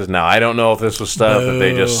places. Now, I don't know if this was stuff that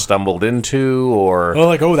they just stumbled into or... Well,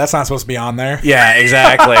 like, that's not supposed to be on there. Yeah,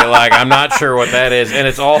 exactly. Like, I'm not sure what that is. And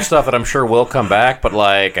it's all stuff that I'm sure will come back, but,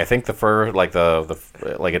 like, I think like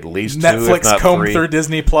at least Netflix 2, if not combed 3. through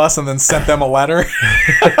Disney Plus and then sent them a letter.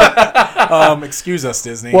 Excuse us,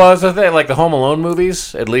 Disney. Well, it's the thing. Like, the Home Alone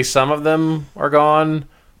movies, at least some of them are gone.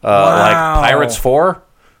 Wow. Like, Pirates 4,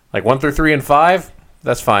 like 1 through 3 and 5,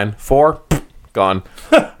 that's fine. 4... gone.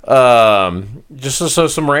 Just so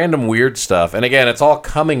some random weird stuff. And again, it's all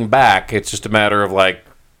coming back. It's just a matter of like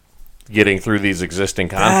getting through these existing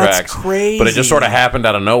contracts. That's crazy. But it just sort of happened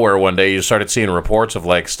out of nowhere one day. You started seeing reports of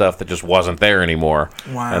like stuff that just wasn't there anymore.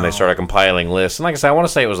 Wow. And they started compiling lists. And like I said, I want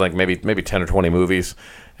to say it was like maybe 10 or 20 movies.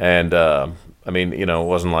 And I mean, it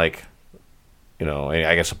wasn't like,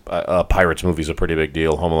 I guess a Pirates movie's a pretty big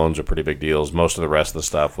deal. Home Alone's are pretty big deals. Most of the rest of the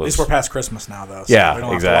stuff was... At least we're past Christmas now, though. So yeah, we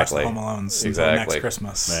don't exactly. have to watch the Home Alones until next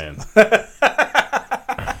Christmas. Man.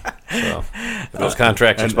 So, if those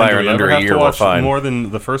contracts expire in do we under ever a have year, to we're watch fine. more than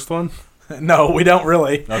the first one? No, we don't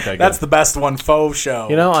really. Okay, That's good. the best one, faux show.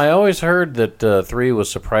 I always heard that 3 was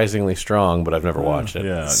surprisingly strong, but I've never watched it.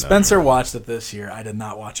 Yeah, Spencer watched it this year. I did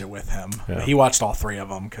not watch it with him. Yeah. He watched all 3 of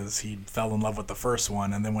them because he fell in love with the first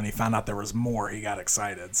one, and then when he found out there was more, he got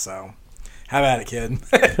excited. So, have at it, kid.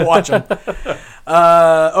 Watch them.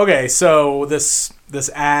 Okay, so this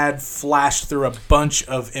ad flashed through a bunch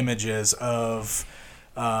of images of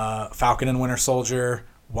Falcon and Winter Soldier,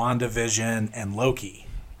 WandaVision, and Loki.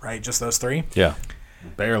 Right, just those 3. Yeah.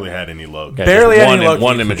 Barely had any Loki. Okay, Barely just any Loki.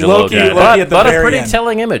 One image of Loki Loki. at the But a very pretty end.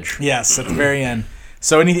 telling image. Yes, at the very end.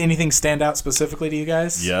 So anything stand out specifically to you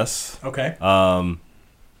guys? Yes. Okay.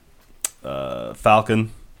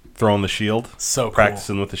 Falcon throwing the shield. So cool.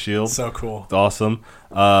 Practicing with the shield. So cool. Awesome.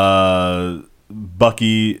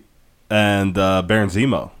 Bucky and Baron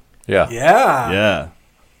Zemo. Yeah. Yeah. Yeah.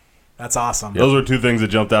 That's awesome. Those were 2 things that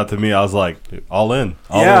jumped out to me. I was like, all in.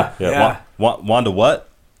 All Yeah, in. yeah. Wanda what?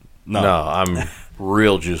 No, I'm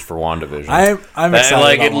real juiced for WandaVision. I'm excited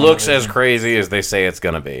Like, about it looks WandaVision. as crazy as they say it's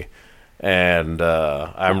going to be. And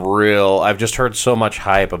I've just heard so much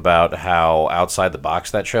hype about how outside the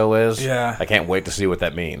box that show is. Yeah. I can't wait to see what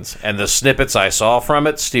that means. And the snippets I saw from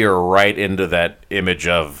it steer right into that image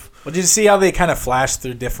of... Well, did you see how they kind of flashed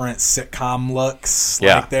through different sitcom looks?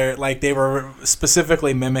 Yeah. They were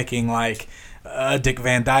specifically mimicking like a Dick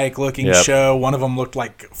Van Dyke looking Yep. show. One of them looked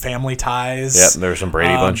like Family Ties. Yep, there's some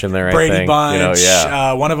Brady Bunch in there, I Brady think. Bunch.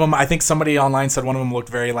 Yeah. One of them, I think somebody online said one of them looked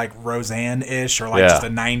very like Roseanne-ish or like Yeah. just a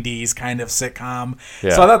 90s kind of sitcom.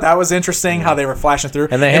 Yeah. So I thought that was interesting how they were flashing through.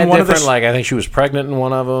 And they had one of the different, I think she was pregnant in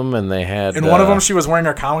one of them, and they had... in one of them, she was wearing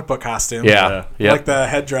her comic book costume. Yeah. Yep. Like the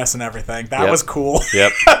headdress and everything. That Yep. was cool.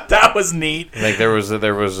 Yep. That was neat. I think there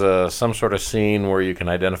was some sort of scene where you can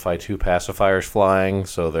identify 2 pacifiers flying.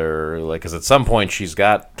 So they're like, because at some point she's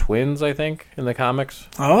got twins, I think, in the comics,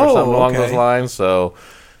 or something along those lines. So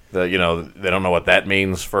they don't know what that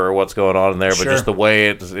means for what's going on in there, but Sure. just the way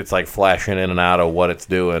it's like flashing in and out of what it's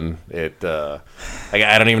doing. I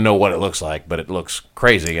don't even know what it looks like, but it looks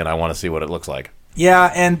crazy, and I want to see what it looks like.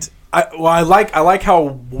 Yeah, and I like how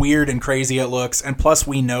weird and crazy it looks, and plus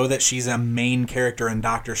we know that she's a main character in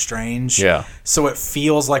Doctor Strange. Yeah. So it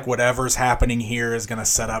feels like whatever's happening here is going to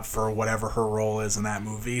set up for whatever her role is in that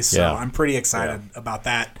movie. So Yeah. I'm pretty excited about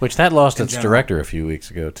that. Which that lost its general. director a few weeks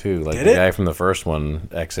ago too. Like Did the it? guy from the first one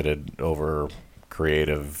exited over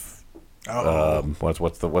creative. What's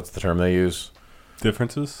the term they use?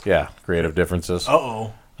 Differences? Yeah, creative differences.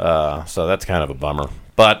 Uh-oh. So that's kind of a bummer.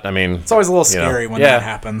 But I mean, It's always a little scary when that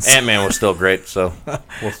happens. Ant-Man was still great, so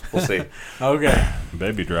we'll see. Okay.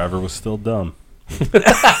 Baby Driver was still dumb.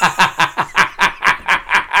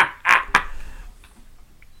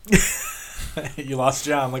 You lost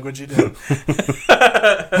John. Look what you did.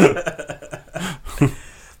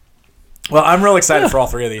 Well, I'm real excited for all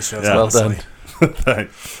 3 of these shows. Yeah. Well honestly. done.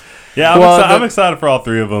 Thanks. Yeah, I'm excited for all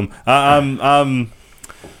 3 of them. I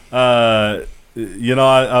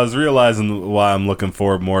was realizing why I'm looking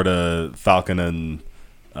forward more to Falcon and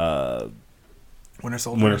Winter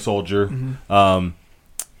Soldier. Winter Soldier. Mm-hmm.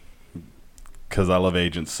 Because I love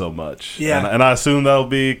Agents so much. Yeah. And I assume that'll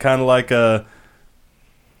be kind of like I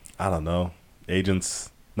don't know, Agents,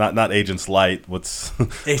 not Agents Light. What's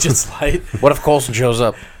Agents Light. What if Coulson shows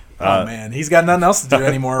up? Oh, man. He's got nothing else to do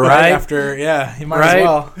anymore, right? Right? After, he might as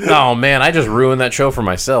well. Oh man, I just ruined that show for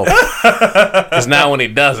myself. Because now when he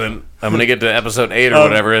doesn't, I'm gonna get to episode 8 or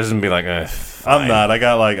whatever it is and be like, I'm not. I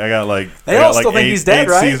got like They all still think he's dead, 8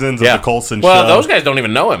 right? seasons of the Coulson Well, show. those guys don't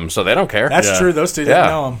even know him, so they don't care. That's true. Those 2 didn't Yeah.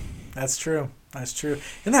 know him. That's true. That's true.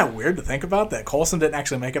 Isn't that weird to think about? That Coulson didn't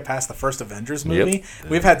actually make it past the first Avengers movie? Yep.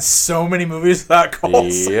 We've had so many movies without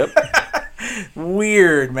Coulson. Yep.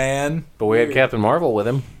 Weird, man. But we had Captain Marvel with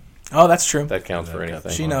him. Oh, that's true. That counts for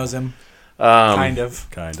anything. She knows him. Kind of.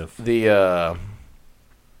 The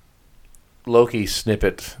Loki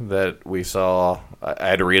snippet that we saw, I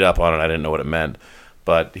had to read up on it. I didn't know what it meant.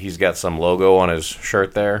 But he's got some logo on his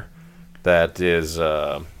shirt there that is...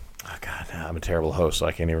 God, I'm a terrible host, so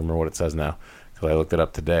I can't even remember what it says now. Because I looked it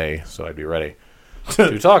up today, so I'd be ready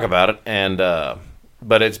to talk about it. And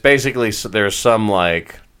but it's basically... There's some,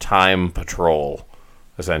 like, time patrol,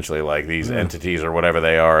 essentially, like these entities or whatever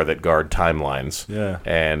they are that guard timelines. Yeah.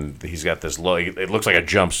 And he's got this it looks like a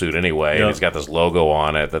jumpsuit anyway, and he's got this logo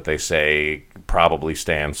on it that they say probably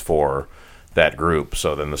stands for that group.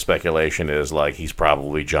 So then the speculation is like he's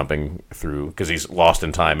probably jumping through, because he's lost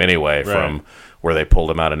in time anyway from where they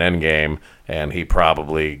pulled him out in Endgame, and he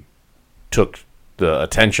probably took the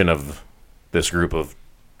attention of this group of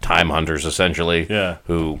time hunters, essentially,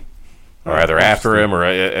 who are either after him or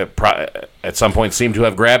at some point seem to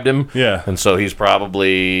have grabbed him. Yeah. And so he's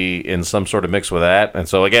probably in some sort of mix with that. And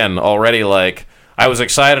so, again, already, like, I was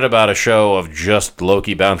excited about a show of just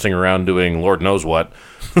Loki bouncing around doing Lord knows what.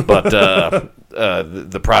 But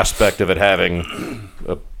the prospect of it having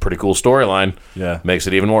a pretty cool storyline makes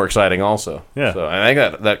it even more exciting also. Yeah. So I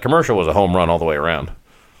think that commercial was a home run all the way around.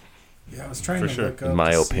 Yeah, I was trying to look up. In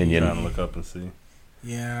my opinion. Trying to look up and see.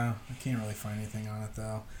 Yeah, I can't really find anything on it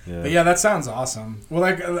though. Yeah. But yeah, that sounds awesome. Well,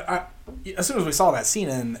 like as soon as we saw that scene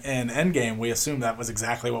in Endgame, we assumed that was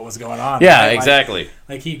exactly what was going on. Yeah, right? exactly.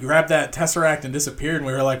 Like he grabbed that Tesseract and disappeared, and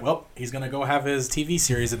we were like, well, he's gonna go have his TV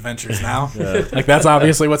series adventures now. Like that's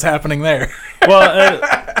obviously what's happening there.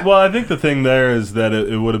 Well, I think the thing there is that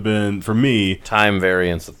it would have been, for me, time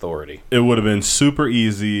variance authority. It would have been super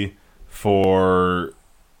easy for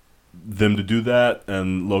them to do that,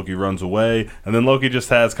 and Loki runs away, and then Loki just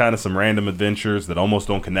has kind of some random adventures that almost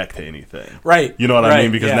don't connect to anything. Right. You know what I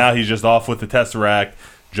mean? Because now he's just off with the Tesseract,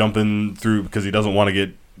 jumping through, because he doesn't want to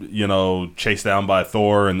get, chased down by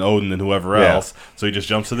Thor and Odin and whoever else. So he just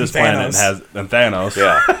jumps to this planet and Thanos.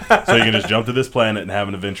 Yeah. So you can just jump to this planet and have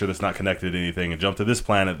an adventure that's not connected to anything, and jump to this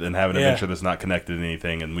planet and have an adventure that's not connected to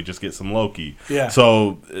anything, and we just get some Loki. Yeah.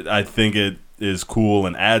 So I think it is cool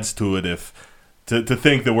and adds to it to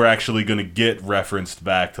think that we're actually going to get referenced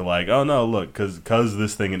back to, like, oh no, look, because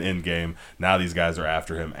this thing in Endgame, now these guys are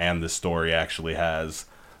after him, and this story actually has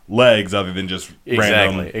legs other than just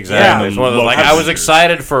random. Yeah, it's one of those, like, I was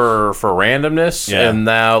excited for randomness, and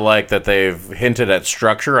now, like, that they've hinted at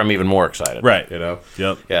structure, I'm even more excited. Right. Yep.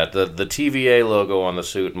 Yeah, the TVA logo on the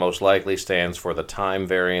suit most likely stands for the Time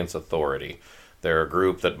Variance Authority. They're a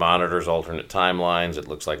group that monitors alternate timelines. It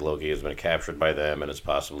looks like Loki has been captured by them and is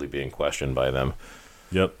possibly being questioned by them.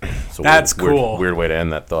 Yep. So that's cool. Weird way to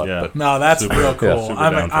end that thought. Yeah. But no, that's real cool.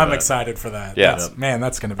 Yeah, I'm excited for that. Yeah.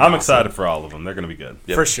 That's going to be I'm awesome. excited for all of them. They're going to be good.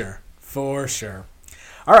 Yep. For sure.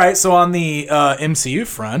 All right, so on the MCU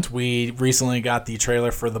front, we recently got the trailer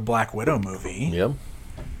for the Black Widow movie. Yep.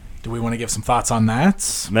 Do we want to give some thoughts on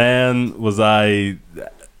that? Man, was I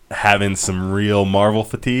having some real Marvel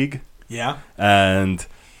fatigue. Yeah. And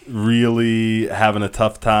really having a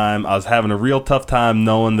tough time. I was having a real tough time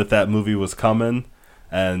knowing that movie was coming,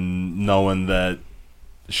 and knowing that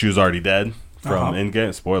she was already dead from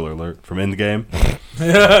Endgame. Spoiler alert, from Endgame.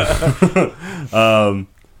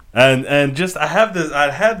 And just I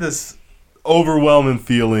had this overwhelming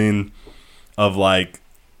feeling of, like,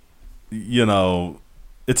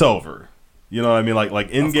 it's over. You know what I mean? Like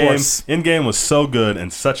Endgame was so good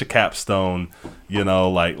and such a capstone.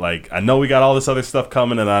 Like I know we got all this other stuff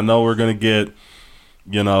coming, and I know we're gonna get,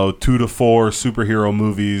 2 to 4 superhero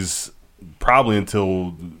movies probably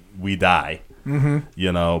until we die.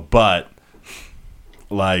 Mm-hmm. But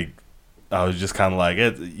like I was just kind of like,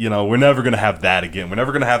 we're never gonna have that again. We're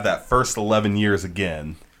never gonna have that first 11 years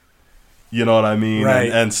again. You know what I mean?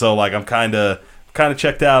 Right. And so, like, I'm kind of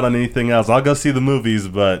checked out on anything else. I'll go see the movies,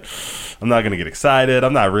 but I'm not going to get excited.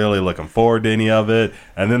 I'm not really looking forward to any of it.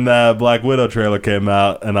 And then that Black Widow trailer came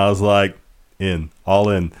out, and I was like, all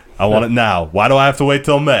in. I want it now. Why do I have to wait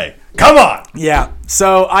till May? Come on! Yeah.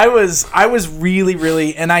 So I was really,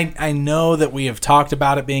 really, and I know that we have talked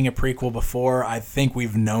about it being a prequel before. I think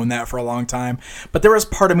we've known that for a long time. But there was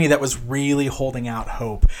part of me that was really holding out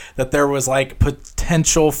hope that there was, like,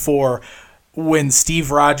 potential for when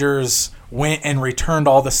Steve Rogers went and returned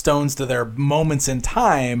all the stones to their moments in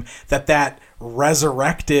time, that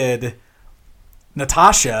resurrected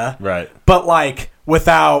Natasha. Right. But, like,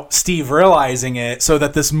 without Steve realizing it, so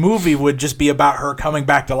that this movie would just be about her coming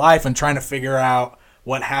back to life and trying to figure out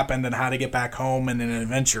what happened and how to get back home, and an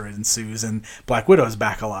adventure ensues and Black Widow's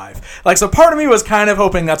back alive. Like, so part of me was kind of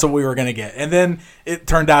hoping that's what we were going to get. And then it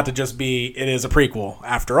turned out to just be, it is a prequel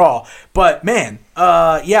after all. But man,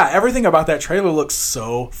 everything about that trailer looks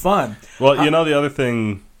so fun. Well, the other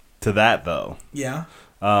thing to that, though. Yeah.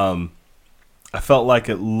 I felt like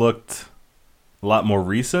it looked a lot more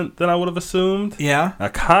recent than I would have assumed. Yeah. I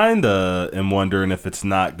kind of am wondering if it's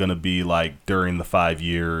not going to be, like, during the 5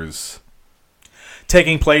 years.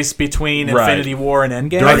 taking place between Infinity War and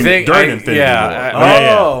Endgame? During Infinity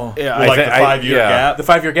War. Like the 5-year gap. The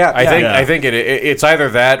 5-year gap. I think it's either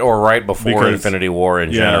that or right before Infinity War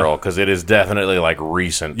in general, because it is definitely like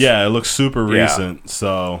recent. Yeah, it looks super recent.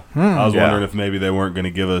 So I was wondering if maybe they weren't going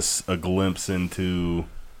to give us a glimpse into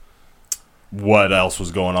what else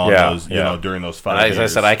was going on during those 5 years. As I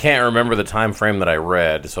said, I can't remember the time frame that I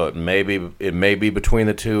read, so it may be between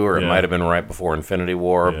the two, or it might have been right before Infinity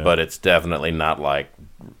War, but it's definitely not like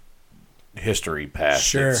history past.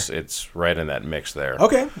 Sure. It's right in that mix there.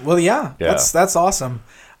 Okay. Well, that's awesome.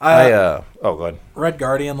 Go ahead. Red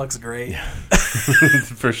Guardian looks great.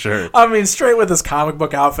 For sure. I mean, straight with his comic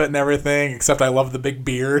book outfit and everything, except I love the big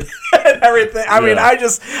beard and everything. I mean, I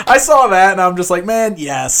saw that and I'm just like, man,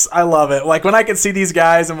 yes, I love it. Like, when I can see these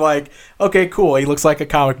guys, I'm like, okay, cool. He looks like a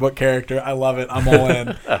comic book character. I love it. I'm all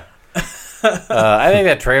in. I think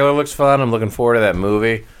that trailer looks fun. I'm looking forward to that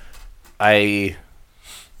movie. If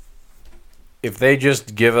they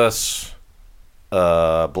just give us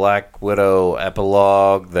a Black Widow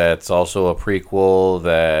epilogue that's also a prequel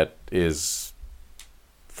that is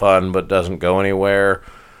fun but doesn't go anywhere,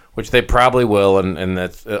 which they probably will, and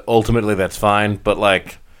that's ultimately that's fine, but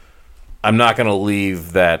like I'm not going to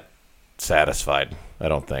leave that satisfied. I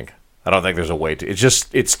don't think there's a way to.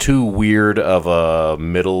 It's too weird of a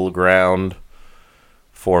middle ground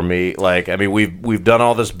for me. Like, I mean, we've done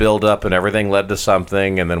all this build up and everything led to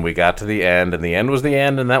something, and then we got to the end, and the end was the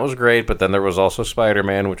end, and that was great, but then there was also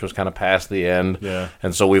Spider-Man, which was kind of past the end. Yeah.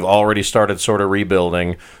 And so we've already started sort of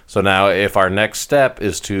rebuilding. So now if our next step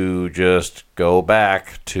is to just go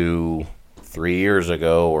back to 3 years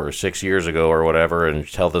ago or 6 years ago or whatever and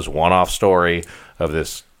tell this one-off story of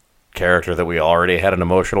this character that we already had an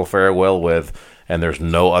emotional farewell with, and there's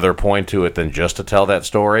no other point to it than just to tell that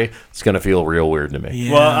story, it's going to feel real weird to me.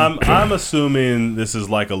 Yeah. Well, I'm assuming this is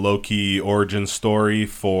like a low-key origin story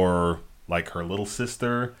for like her little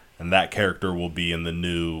sister, and that character will be in the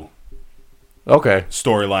new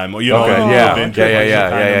storyline. You know,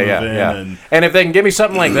 And if they can give me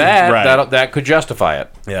something like that, that could justify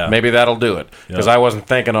it. Yeah. Maybe that'll do it. Because I wasn't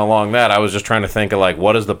thinking along that. I was just trying to think of like,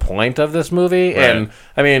 what is the point of this movie? Right. And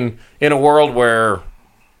I mean, in a world where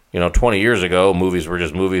 20 years ago, movies were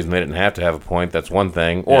just movies and they didn't have to have a point. That's one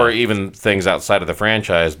thing. Or even things outside of the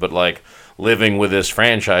franchise. But, like, living with this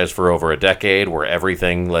franchise for over a decade where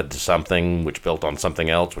everything led to something, which built on something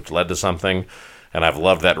else, which led to something. And I've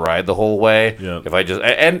loved that ride the whole way. Yep.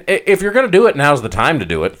 If you're going to do it, now's the time to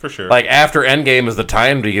do it. For sure. Like, after Endgame is the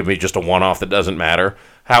time to give me just a one-off that doesn't matter.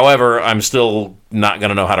 However, I'm still not going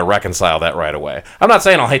to know how to reconcile that right away. I'm not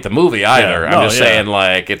saying I'll hate the movie either. I'm just saying,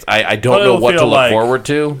 like, I don't know what to look forward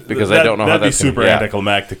to because I don't know how that's that'd be super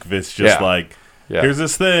anticlimactic if it's just like, here's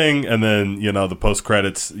this thing, and then, the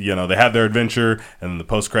post-credits, they have their adventure, and the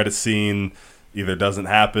post-credits scene either doesn't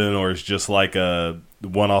happen or it's just like a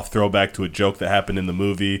one-off throwback to a joke that happened in the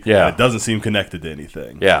movie. Yeah. And it doesn't seem connected to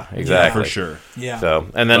anything. Yeah, exactly. For sure. Yeah. So,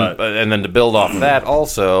 and then to build off that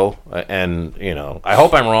also, and, I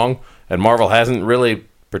hope I'm wrong, and Marvel hasn't really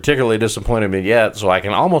particularly disappointed me yet, so I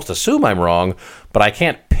can almost assume I'm wrong, but I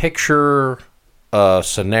can't picture a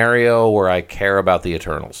scenario where I care about the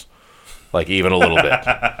Eternals. Like, even a little bit.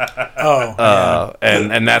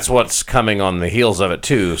 And that's what's coming on the heels of it,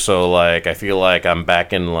 too. So, like, I feel like I'm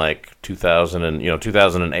back in, like, 2000 and,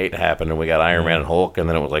 2008 happened, and we got Iron Man and Hulk, and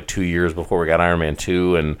then it was, like, 2 years before we got Iron Man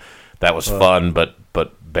 2, and that was fun, but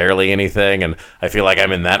barely anything, and I feel like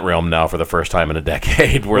I'm in that realm now for the first time in a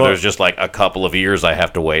decade, where there's just, like, a couple of years I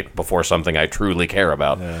have to wait before something I truly care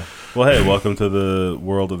about. Yeah. Well, hey, welcome to the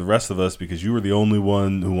world of the rest of us, because you were the only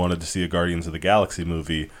one who wanted to see a Guardians of the Galaxy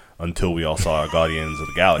movie until we all saw a Guardians of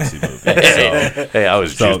the Galaxy movie. So, hey, I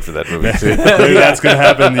was juiced for that movie, too. Maybe that's going to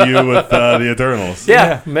happen to you with the Eternals.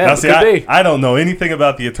 Yeah, man, now, see, I don't know anything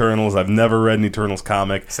about the Eternals. I've never read an Eternals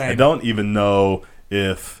comic. Same. I don't even know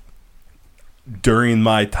if during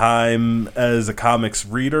my time as a comics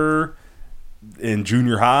reader in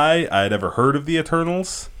junior high, I had ever heard of the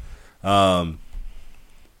Eternals.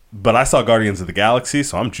 But I saw Guardians of the Galaxy,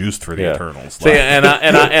 so I'm juiced for the Eternals. See, and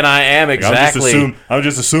I am exactly. I'm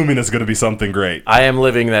just assuming it's going to be something great. I am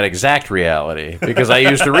living that exact reality because I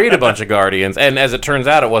used to read a bunch of Guardians, and as it turns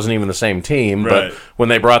out, it wasn't even the same team. Right. But when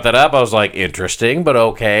they brought that up, I was like, interesting, but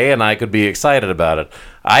okay, and I could be excited about it.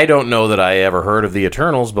 I don't know that I ever heard of the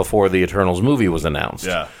Eternals before the Eternals movie was announced.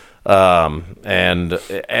 Yeah. And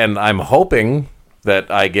I'm hoping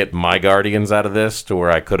that I get my Guardians out of this to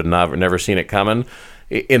where I could have never seen it coming.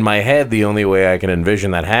 In my head, the only way I can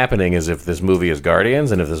envision that happening is if this movie is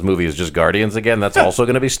Guardians, and if this movie is just Guardians again, that's also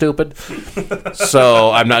going to be stupid.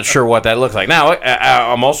 So I'm not sure what that looks like. Now,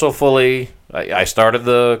 I'm also fully... I started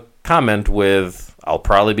the comment with, I'll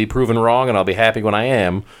probably be proven wrong, and I'll be happy when I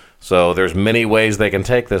am. So there's many ways they can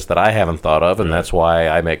take this that I haven't thought of, and that's why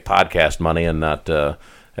I make podcast money and not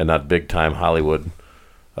big time Hollywood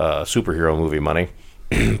superhero movie money.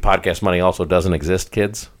 Podcast money also doesn't exist,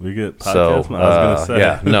 kids. We get podcast money. I was going to say.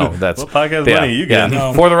 Yeah, no, that's... What podcast money you get?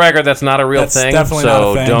 Yeah. For the record, that's not a real thing, definitely so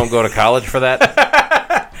not a thing. don't go to college for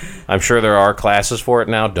that. I'm sure there are classes for it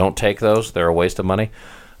now. Don't take those. They're a waste of money.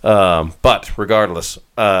 But regardless,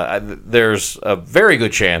 there's a very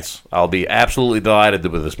good chance I'll be absolutely delighted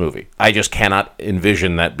with this movie. I just cannot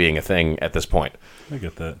envision that being a thing at this point. I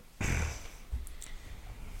get that.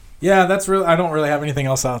 Yeah, that's real. I don't really have anything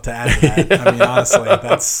else to add to that. I mean, honestly,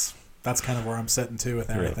 that's kind of where I'm sitting too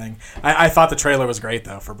with everything. I thought the trailer was great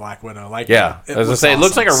though for Black Widow. Like, yeah, as I say, it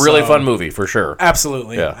looks like a really fun movie for sure.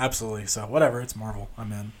 Absolutely, Yeah. absolutely. So whatever, it's Marvel.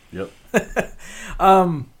 I'm in. Yep.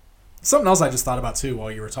 Something else I just thought about too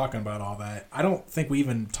while you were talking about all that. I don't think we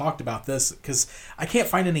even talked about this because I can't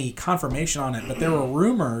find any confirmation on it, but there were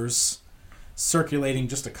rumors circulating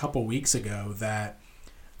just a couple weeks ago that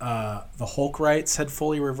the Hulk rights had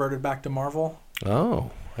fully reverted back to Marvel. Oh,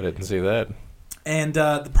 I didn't see that. And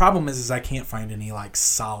the problem is I can't find any like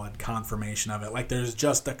solid confirmation of it. Like there's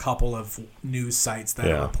just a couple of news sites that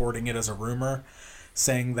are reporting it as a rumor,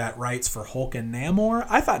 saying that rights for Hulk and Namor.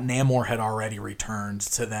 I thought Namor had already returned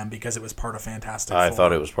to them because it was part of Fantastic Four. I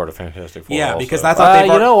thought it was part of Fantastic Four. Yeah, also. because I thought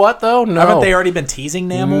you know what though? No, haven't they already been teasing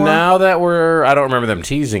Namor? Now that I don't remember them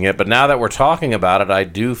teasing it, but now that we're talking about it, I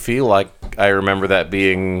do feel like I remember that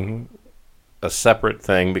being a separate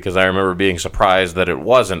thing because I remember being surprised that it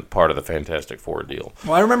wasn't part of the Fantastic Four deal.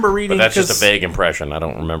 Well, I remember reading... But that's just a vague impression. I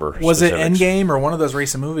don't remember Was specifics. it Endgame or one of those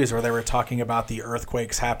recent movies where they were talking about the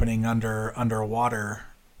earthquakes happening underwater?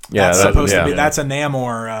 Yeah, that's supposed to be. Yeah. That's a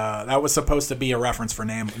Namor. That was supposed to be a reference for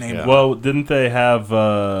Namor. Yeah. Well, didn't they have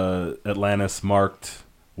Atlantis marked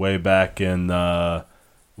way back in,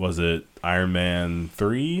 was it Iron Man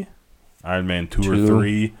 3? Iron Man 2 or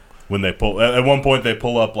 3? When they pull, at one point they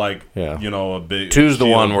pull up like, a big... 2's the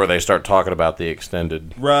one where they start talking about the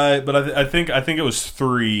extended... Right, but I think it was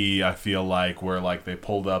 3, I feel like, where like they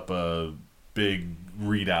pulled up a big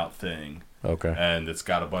readout thing. Okay. And it's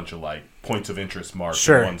got a bunch of like points of interest marked.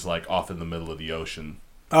 Sure. One's like off in the middle of the ocean.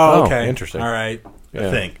 Oh, okay. Interesting. All right. Yeah.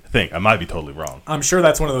 I think. I might be totally wrong. I'm sure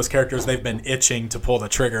that's one of those characters they've been itching to pull the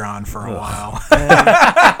trigger on for a while.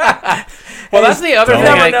 Well, that's the other thing.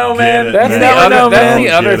 Never know, man. That's the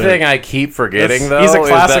other thing I keep forgetting, though. He's a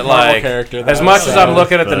classic is that, Marvel like, character. As much as I'm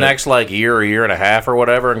looking at the next like year or year and a half or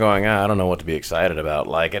whatever, and going, I don't know what to be excited about.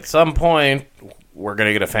 Like at some point, we're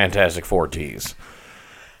gonna get a Fantastic Four tease.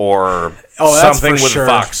 Or something with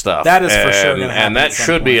Fox stuff. That is for sure going to happen. And that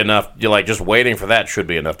should be enough. Just waiting for that should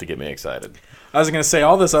be enough to get me excited. I was going to say,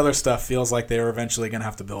 all this other stuff feels like they were eventually going to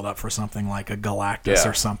have to build up for something like a Galactus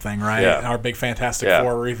or something, right? Yeah. Our big Fantastic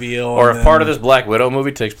Four reveal. Or if part of this Black Widow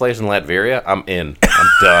movie takes place in Latveria, I'm in. I'm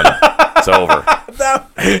done. It's over.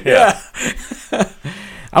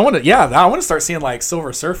 I want to start seeing like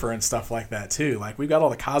Silver Surfer and stuff like that too. Like we've got all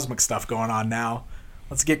the cosmic stuff going on now.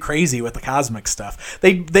 Let's get crazy with the cosmic stuff.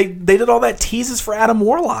 They did all that teases for Adam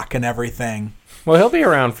Warlock and everything. Well, he'll be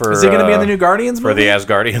around for... Is he going to be in the new Guardians movie? For the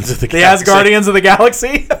Asgardians of the Galaxy. The Asgardians of the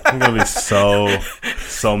Galaxy? I'm going to be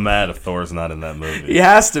so mad if Thor's not in that movie. He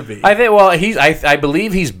has to be. I think. Well, I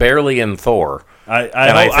believe he's barely in Thor.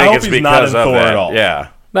 I hope he's not in Thor at all. Yeah.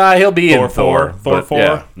 Nah, he'll be in Thor. Thor 4?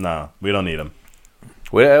 Yeah. No, we don't need him.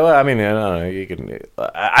 Well, I mean, you can.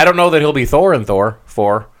 I don't know that he'll be Thor in Thor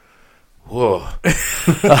 4. Whoa.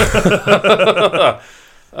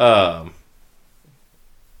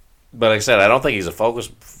 But like I said, I don't think he's a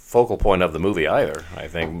focal point of the movie either. I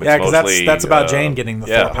think because that's about Jane getting the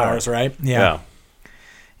Thor powers, right? Yeah.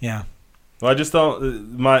 Well, I just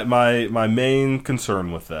don't. My main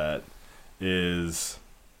concern with that is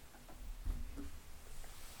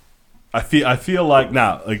I feel like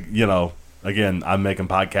now, again, I'm making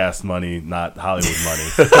podcast money, not Hollywood money,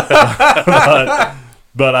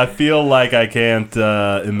 but I feel like I can't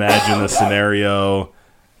imagine a scenario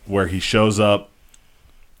where he shows up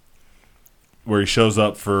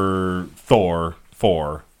for Thor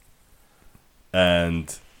 4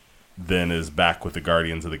 and then is back with the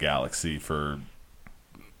Guardians of the Galaxy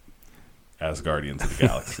as Guardians of the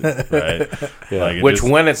Galaxy, right? Yeah. Which,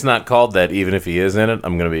 when it's not called that, even if he is in it,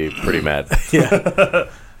 I'm going to be pretty mad. Yeah.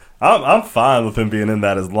 I'm fine with him being in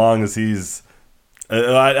that as long as he's...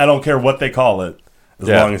 I don't care what they call it, as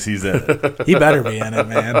long as he's in it. He better be in it,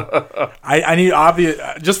 man. I need obvious...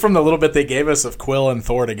 Just from the little bit they gave us of Quill and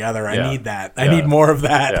Thor together, I need that. I need more of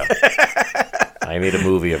that. Yeah. I need a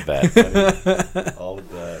movie of that. All of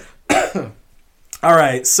that. All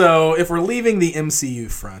right, so if we're leaving the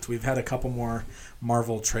MCU front, we've had a couple more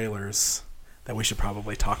Marvel trailers that we should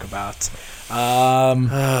probably talk about.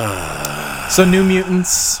 So New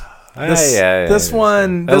Mutants. This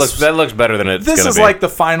one that looks better than it's. This is be. like the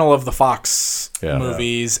final of the Fox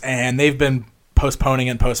movies, and they've been postponing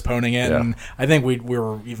it, and I think we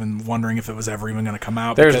were even wondering if it was ever even going to come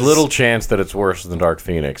out. There's little chance that it's worse than Dark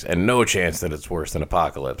Phoenix, and no chance that it's worse than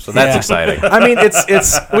Apocalypse. So that's exciting. I mean,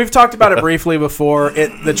 it's we've talked about it briefly before.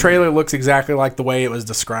 The trailer looks exactly like the way it was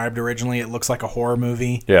described originally. It looks like a horror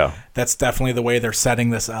movie. Yeah, that's definitely the way they're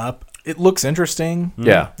setting this up. It looks interesting.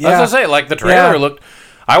 Yeah, I was gonna say, like, the trailer looked.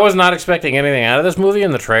 I was not expecting anything out of this movie,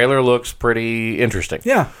 and the trailer looks pretty interesting.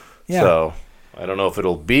 Yeah. So I don't know if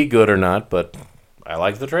it'll be good or not, but I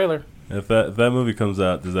like the trailer. If that movie comes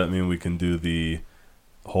out, does that mean we can do the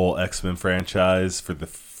whole X-Men franchise for the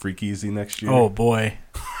Freakeasy next year? Oh boy,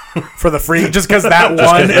 for the freak, just because that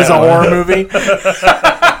one is a horror movie.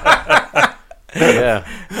 Yeah.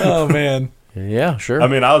 Oh man. Yeah, sure. I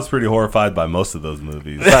mean, I was pretty horrified by most of those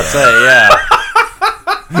movies. I'd say,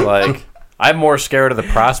 yeah. Like, I'm more scared of the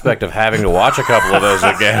prospect of having to watch a couple of those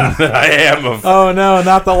again than I am of. Oh no,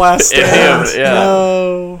 not The Last Stand.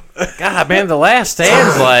 No. God, man, The Last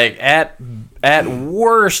Stand's like at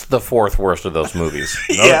worst the fourth worst of those movies.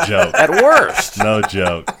 No joke. At worst. No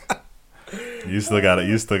joke. You still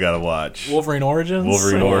gotta watch Wolverine Origins.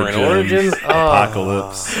 Wolverine Origins.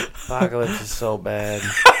 Apocalypse. Apocalypse is so bad.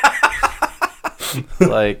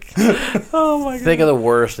 Like, oh my God. Think of the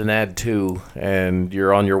worst and add 2, and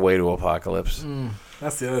you're on your way to Apocalypse.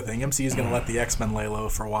 That's the other thing. MCU's going to let the X-Men lay low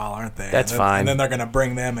for a while, aren't they? That's fine. And then they're going to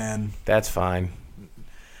bring them in. That's fine.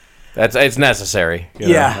 It's necessary.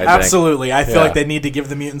 Absolutely. I feel like they need to give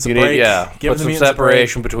the mutants a break. Put some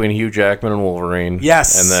separation between Hugh Jackman and Wolverine.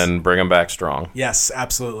 Yes. And then bring them back strong. Yes,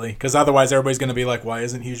 absolutely. Because otherwise everybody's going to be like, why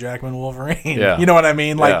isn't Hugh Jackman Wolverine? Yeah. You know what I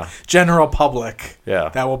mean? Like, general public. Yeah.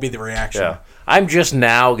 That will be the reaction. Yeah. I'm just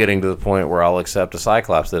now getting to the point where I'll accept a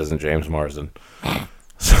Cyclops that isn't James Marsden.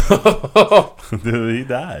 So, dude, he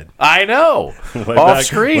died. I know. Off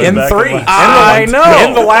screen. In 3. I know.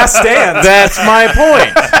 In The Last Stand. That's my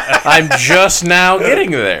point. I'm just now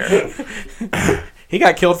getting there. He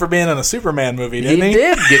got killed for being in a Superman movie, didn't he? He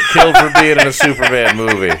did get killed for being in a Superman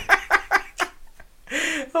movie.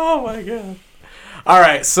 Oh, my God. All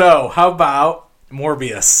right, so how about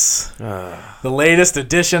Morbius? The latest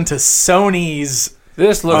addition to Sony's...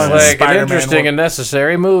 This looks like an interesting and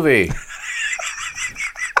necessary movie.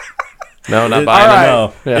 No, not buying it.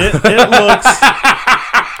 No. Yeah. It looks...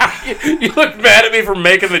 You look mad at me for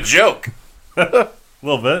making the joke. A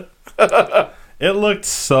little bit. It looks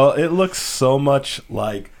so much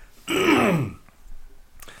like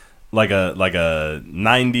like a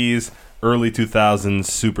 90s, early 2000s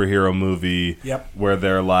superhero movie. Yep. Where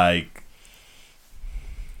they're like,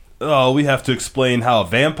 oh, we have to explain how a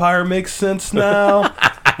vampire makes sense now.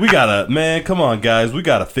 Come on, guys. We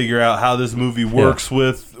gotta figure out how this movie works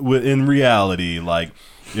with in reality. Like,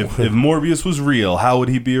 if Morbius was real, how would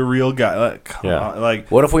he be a real guy? Like, come on, like,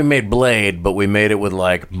 what if we made Blade, but we made it with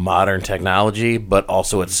like modern technology, but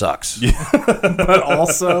also it sucks. But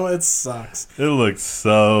also it sucks. It looks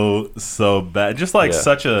so bad. Just like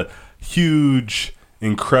such a huge,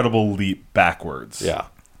 incredible leap backwards. Yeah.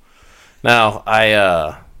 Now,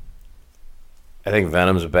 I think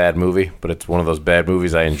Venom's a bad movie, but it's one of those bad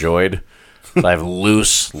movies I enjoyed. So I have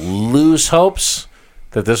loose hopes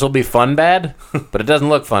that this will be fun bad, but it doesn't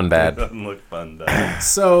look fun bad. It doesn't look fun bad.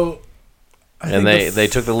 So, they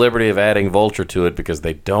took the liberty of adding Vulture to it because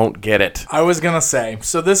they don't get it. I was gonna say.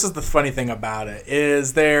 So this is the funny thing about it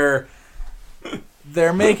is they're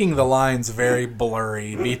making the lines very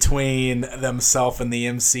blurry between themselves and the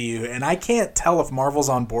MCU, and I can't tell if Marvel's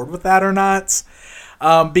on board with that or not.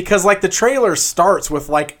 Because like the trailer starts with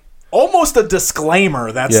like almost a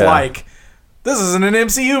disclaimer that's like, this isn't an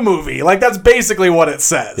MCU movie. Like, that's basically what it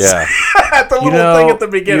says. Yeah. At the little thing at the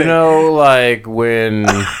beginning. You know, like when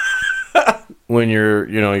your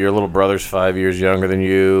little brother's 5 years younger than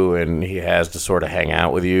you, and he has to sort of hang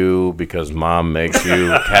out with you because mom makes you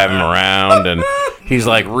have him around, and he's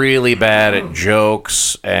like really bad at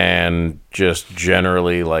jokes and just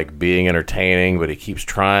generally like being entertaining, but he keeps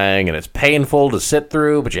trying, and it's painful to sit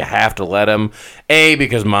through, but you have to let him. A,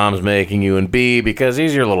 because mom's making you, and B, because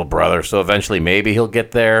he's your little brother, so eventually maybe he'll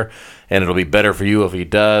get there, and it'll be better for you if he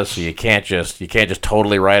does. So you can't just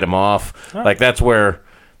totally write him off. Like that's where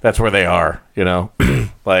they are, you know.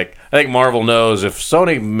 Like, I think Marvel knows if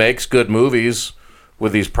Sony makes good movies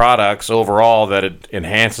with these products overall, that it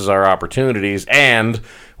enhances our opportunities, and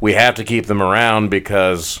we have to keep them around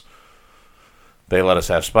because they let us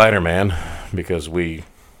have Spider-Man, because we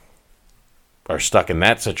are stuck in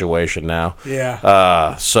that situation now.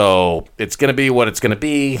 Yeah. So it's going to be what it's going to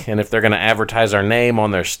be, and if they're going to advertise our name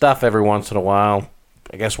on their stuff every once in a while,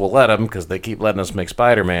 I guess we'll let them because they keep letting us make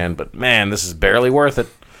Spider-Man. But man, this is barely worth it.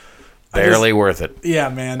 Barely worth it. Yeah,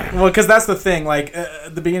 man. Well, because that's the thing. Like,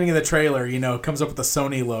 at the beginning of the trailer, you know, it comes up with the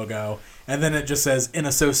Sony logo, and then it just says, in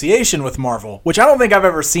association with Marvel, which I don't think I've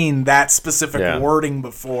ever seen that specific wording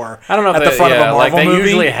before. I don't know at if the front of a Marvel they movie.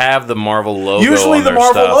 usually have the Marvel logo Usually on the their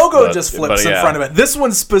Marvel stuff, logo just flips in front of it. This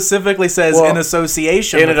one specifically says in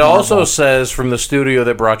association and with it Marvel. also says from the studio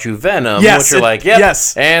that brought you Venom, Yes, which you're like, yep.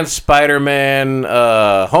 yes. And Spider-Man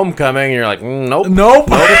Homecoming, and you're like, nope.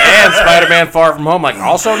 And Spider-Man Far From Home, like,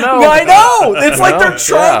 also no. I know. It's like they're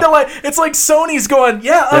trying to, like, it's like Sony's going,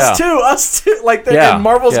 us too. Like, and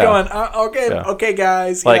Marvel's going, okay,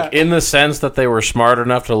 guys. Like, in the sense that they were smart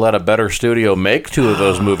enough to let a better studio make two of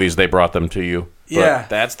those movies, they brought them to you. But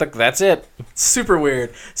that's it. Super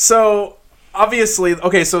weird. So, obviously,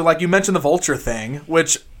 okay, so, like, you mentioned the Vulture thing,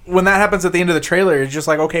 which, when that happens at the end of the trailer, you're just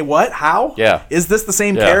like, okay, what? How? Yeah. Is this the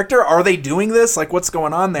same character? Are they doing this? Like, what's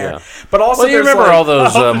going on there? Yeah. But also, you remember all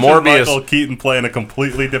those Morbius... Michael Keaton playing a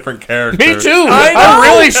completely different character. Me too! I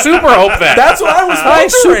really super hope that. That's what I was wondering. I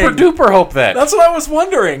super duper hope that. That's what I was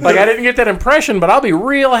wondering. Like, I didn't get that impression, but I'll be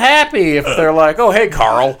real happy if they're like, oh, hey,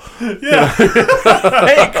 Carl. Yeah.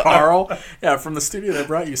 Hey, Carl. Yeah, from the studio that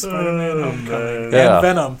brought you Spider-Man Homecoming and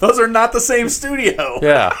Venom. Those are not the same studio.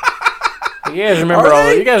 Yeah. You guys remember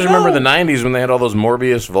remember the 90s when they had all those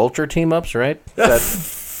Morbius Vulture team-ups, right? That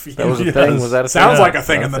was a thing? Was that a thing? Sounds like a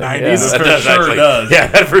thing in the 90s. Yeah, it sure does. Yeah,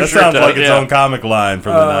 that for sure sounds does. like its own comic line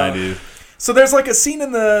from the 90s. So there's like a scene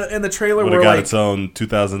in the trailer Would where have got like its own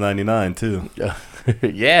 2099 too.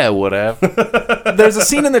 Yeah, it would have. There's a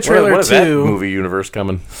scene in the trailer what is that too. movie universe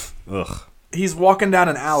coming? Ugh. He's walking down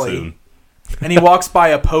an alley Soon. and he walks by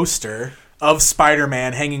a poster of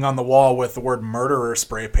Spider-Man hanging on the wall with the word murderer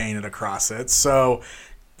spray painted across it. So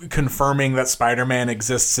confirming that Spider-Man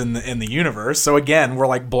exists in the universe. So again, we're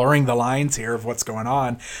like blurring the lines here of what's going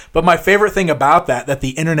on. But my favorite thing about that the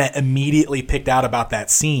internet immediately picked out about that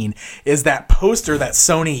scene is that poster that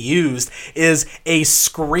Sony used is a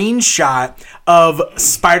screenshot of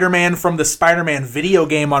Spider-Man from the Spider-Man video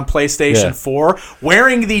game on PlayStation 4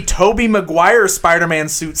 wearing the Tobey Maguire Spider-Man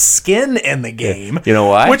suit skin in the game. You know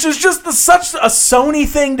why? Which is just such a Sony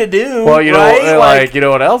thing to do. Well, you know, right? like, you know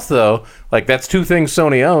what else though? Like, that's two things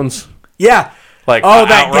Sony owns. Yeah. Like,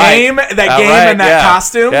 that outright. game and that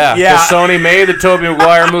costume. Yeah. Yeah. Sony made the Tobey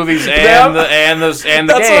Maguire movies and the game. That's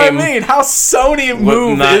what I mean. How Sony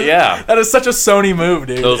moved. That is such a Sony move,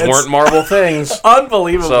 dude. Those weren't Marvel things.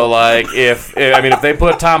 Unbelievable. So, like, if they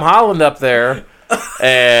put Tom Holland up there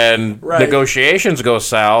and negotiations go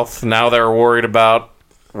south, now they're worried about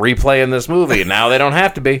replaying this movie. Now they don't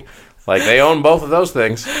have to be. Like, they own both of those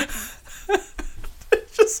things.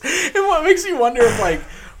 And what makes you wonder if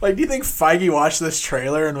like do you think Feige watched this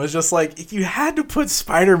trailer and was just like, you had to put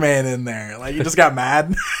Spider-Man in there? Like, you just got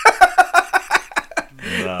mad?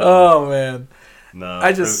 No. Oh man. No.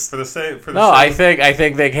 I just I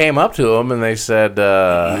think they came up to him and they said,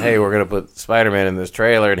 "Hey, we're gonna put Spider-Man in this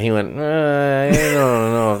trailer," and he went, "I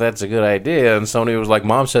don't know if that's a good idea." And Sony was like,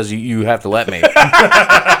 "Mom says you have to let me."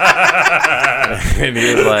 And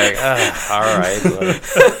he was like, "All right."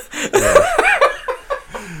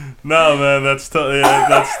 No, man, that's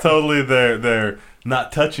totally their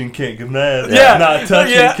not touching can't get mad. Yeah. Not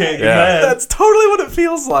touching can't get mad. That's totally what it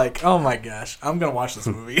feels like. Oh my gosh. I'm going to watch this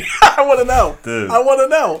movie. I want to know. Dude. I want to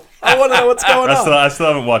know what's going on. I still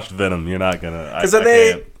haven't watched Venom. You're not going to. Because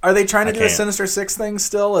are they trying to do a Sinister Six thing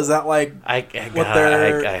still? Is that like I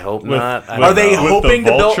hope not. Are they hoping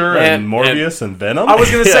to build Vulture and Morbius and Venom? I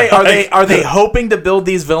was going to say, are they hoping to build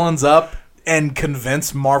these villains up and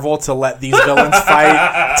convince Marvel to let these villains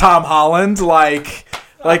fight Tom Holland? Like,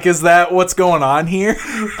 is that what's going on here?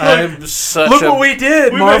 Look what we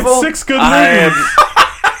did, Marvel. Made 6 good movies.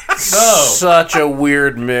 Such a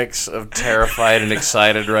weird mix of terrified and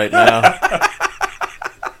excited right now.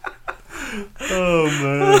 Oh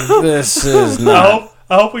man, this is not.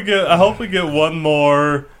 I hope we get one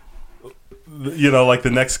more. You know, like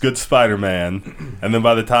the next good Spider-Man, and then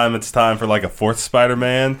by the time it's time for like a 4th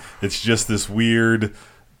Spider-Man, it's just this weird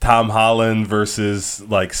Tom Holland versus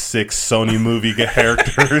like 6 Sony movie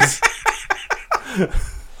characters,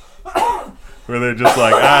 where they're just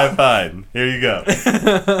like, fine, here you go.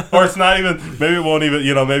 Or it's not even. Maybe it won't even.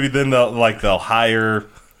 You know, maybe then they'll hire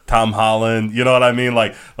Tom Holland. You know what I mean?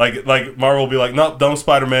 Like Marvel will be like, nope, don't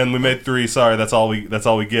Spider-Man. We made 3. Sorry, that's all we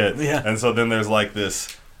get. Yeah. And so then there's like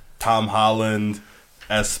this Tom Holland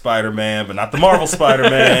as Spider-Man, but not the Marvel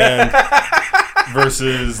Spider-Man.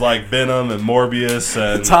 versus like Venom and Morbius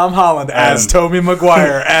and Tom Holland as Tobey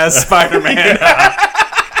Maguire as Spider-Man.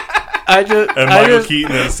 Michael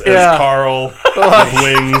Keaton as Carl with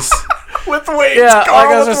wings. With wings. Yeah, like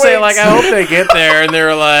Carl I was with gonna say, wings. like I hope they get there and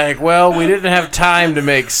they're like, well, we didn't have time to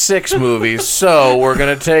make 6 movies, so we're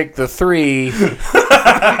gonna take the 3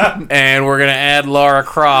 and we're gonna add Lara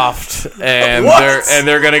Croft and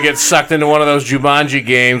they're gonna get sucked into one of those Jumanji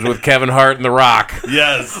games with Kevin Hart and The Rock.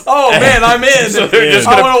 Yes. Oh man, I'm in. So they're just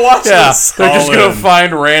I want to watch this. They're just gonna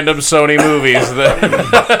find random Sony movies that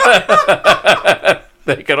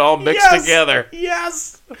they can all mix together.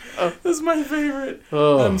 Yes. This is my favorite.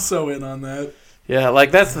 Oh. I'm so in on that. Yeah,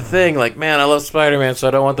 like that's the thing. Like, man, I love Spider-Man, so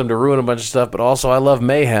I don't want them to ruin a bunch of stuff. But also, I love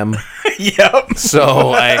mayhem. Yep.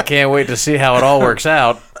 So I can't wait to see how it all works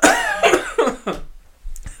out.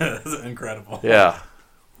 That's incredible. Yeah.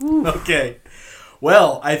 Okay.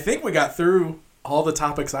 Well, I think we got through all the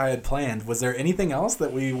topics I had planned. Was there anything else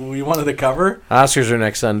that we wanted to cover? Oscars are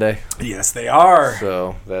next Sunday. Yes, they are.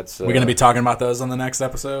 So that's We're going to be talking about those on the next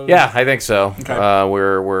episode? Yeah, I think so. Okay.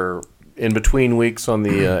 We're in between weeks on the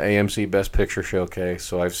AMC Best Picture Showcase,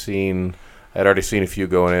 so I'd already seen a few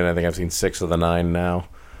going in. I think I've seen 6 of the 9 now.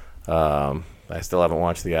 I still haven't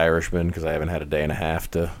watched The Irishman because I haven't had a day and a half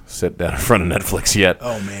to sit down in front of Netflix yet.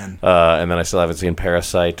 Oh, man. And then I still haven't seen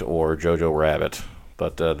Parasite or Jojo Rabbit.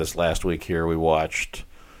 But this last week here we watched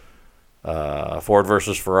Ford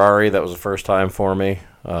versus Ferrari. That was the first time for me.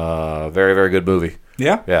 Very, very good movie.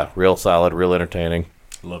 Yeah? Yeah, real solid, real entertaining.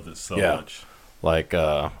 Love it so much. Like,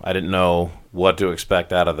 I didn't know what to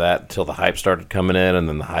expect out of that until the hype started coming in, and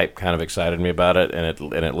then the hype kind of excited me about it, and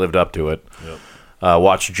it lived up to it. Yep.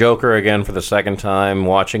 Watched Joker again for the second time.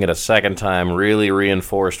 Watching it a second time really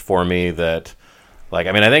reinforced for me that, like,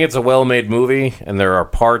 I mean, I think it's a well-made movie, and there are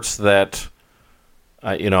parts that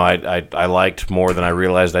I liked more than I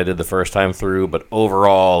realized I did the first time through, but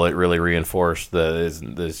overall it really reinforced that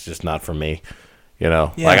it's just not for me.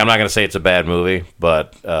 Like, I'm not going to say it's a bad movie,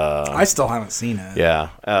 but I still haven't seen it. Yeah,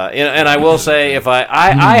 and I will say if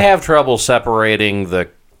I have trouble separating the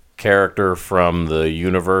character from the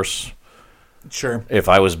universe. Sure. If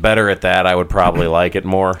I was better at that, I would probably like it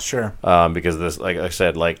more. Sure. Because this, like I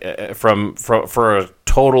said, like for a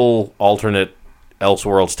total alternate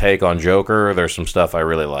Elseworlds take on Joker, there's some stuff I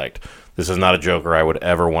really liked. This is not a Joker I would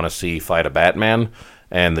ever want to see fight a Batman,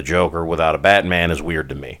 and the Joker without a Batman is weird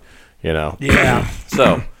to me. Yeah.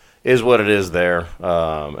 So, is what it is there.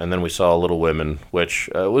 And then we saw Little Women, which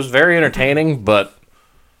was very entertaining, but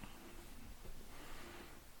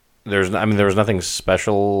there was nothing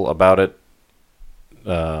special about it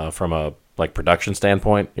from a production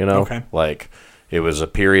standpoint. Okay. Like it was a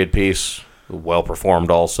period piece, well performed,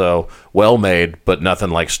 also well made, but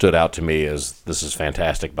nothing stood out to me as this is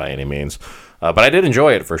fantastic by any means. But I did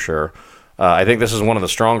enjoy it for sure. I think this is one of the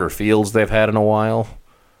stronger fields they've had in a while.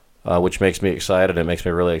 Which makes me excited. It makes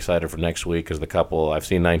me really excited for next week because I've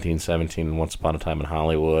seen 1917 and Once Upon a Time in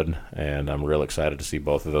Hollywood, and I'm real excited to see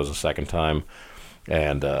both of those a second time.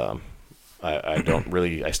 And I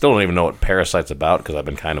still don't even know what Parasite's about because I've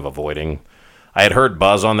been kind of avoiding. I had heard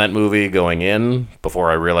buzz on that movie going in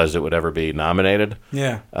before I realized it would ever be nominated.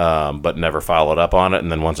 Yeah. But never followed up on it.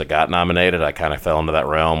 And then once it got nominated, I kind of fell into that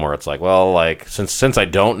realm where it's like, well, since I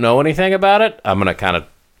don't know anything about it, I'm going to kind of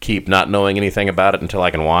keep not knowing anything about it until I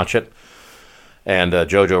can watch it. And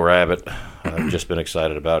Jojo Rabbit, I've just been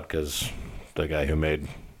excited about because the guy who made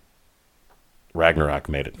Ragnarok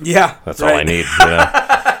made it. Yeah, that's all I need.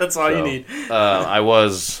 That's all you need. I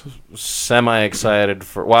was semi-excited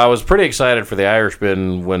I was pretty excited for The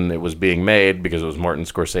Irishman when it was being made because it was Martin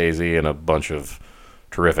Scorsese and a bunch of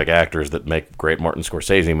terrific actors that make great Martin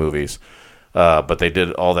Scorsese movies. But they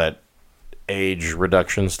did all that age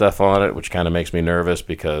reduction stuff on it, which kind of makes me nervous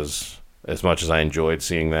because as much as I enjoyed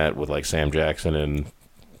seeing that with Sam Jackson and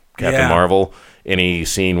Captain Marvel, any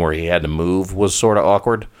scene where he had to move was sort of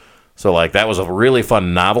awkward. So that was a really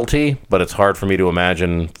fun novelty, but it's hard for me to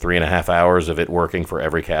imagine 3.5 hours of it working for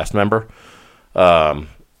every cast member. And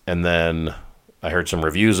then I heard some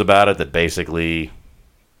reviews about it that basically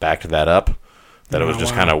backed that up. That it was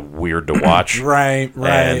just kind of weird to watch. Right.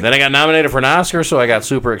 And then I got nominated for an Oscar, so I got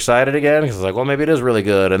super excited again because I was like, well, maybe it is really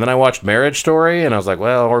good. And then I watched Marriage Story, and I was like,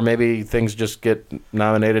 well, or maybe things just get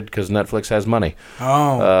nominated because Netflix has money.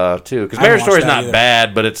 Too. Because Marriage Story is not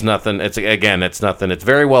bad, but it's nothing. It's nothing. It's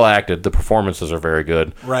very well acted. The performances are very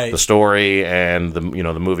good. Right. The story and the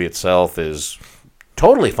movie itself is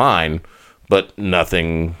totally fine, but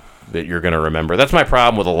nothing that you're going to remember. That's my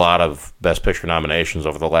problem with a lot of Best Picture nominations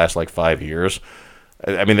over the last 5 years.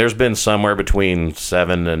 I mean, there's been somewhere between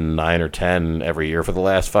 7 and 9 or 10 every year for the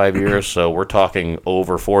last 5 years. So we're talking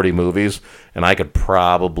over 40 movies, and I could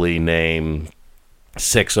probably name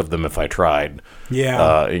 6 of them if I tried.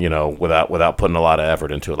 Yeah. Without putting a lot of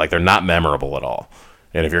effort into it. Like, they're not memorable at all.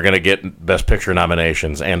 And if you're going to get Best Picture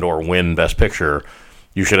nominations and or win Best Picture,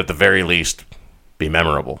 you should at the very least be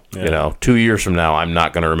memorable. Yeah. 2 years from now, I'm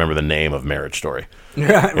not going to remember the name of Marriage Story.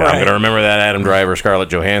 Right. I'm going to remember that Adam Driver, Scarlett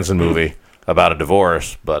Johansson movie about a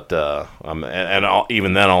divorce, but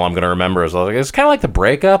even then, all I'm going to remember is it's kind of like The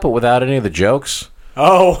Breakup, but without any of the jokes.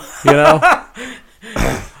 Oh,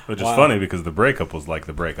 Which is funny because The Breakup was like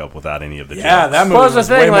The Breakup without any of the jokes. Yeah, that movie was the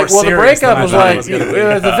thing. way more The Breakup was like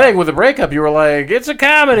the thing with The Breakup. You were like, it's a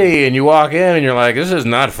comedy, and you walk in and you're like, this is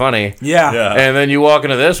not funny. Yeah. And then you walk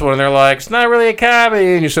into this one and they're like, it's not really a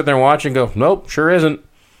comedy, and you sit there and watch and go, nope, sure isn't.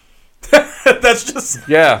 That's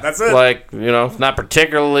it. Like, it's not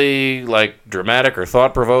particularly like dramatic or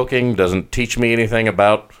thought provoking. Doesn't teach me anything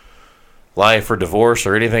about life or divorce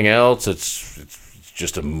or anything else. It's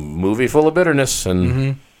just a movie full of bitterness,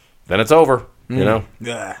 and then it's over.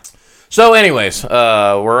 Yeah. So, anyways,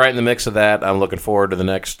 we're right in the mix of that. I'm looking forward to the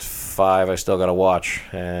next 5 I still got to watch,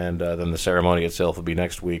 and then the ceremony itself will be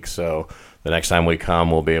next week. So the next time we come,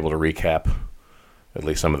 we'll be able to recap at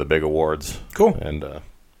least some of the big awards. Cool. And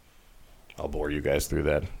I'll bore you guys through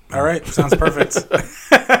that. All right. Sounds perfect.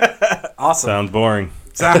 Awesome. Sounds boring.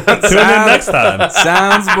 Tune in next time.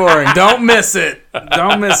 Sounds boring. Don't miss it.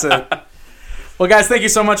 Well, guys, thank you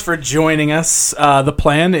so much for joining us. The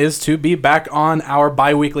plan is to be back on our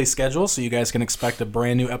bi-weekly schedule, so you guys can expect a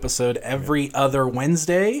brand new episode every other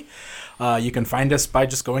Wednesday. You can find us by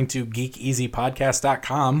just going to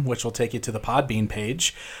geekeasypodcast.com, which will take you to the Podbean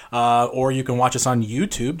page. Or you can watch us on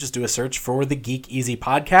YouTube. Just do a search for the Geek Easy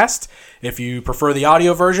Podcast. If you prefer the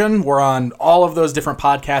audio version, we're on all of those different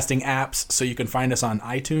podcasting apps, so you can find us on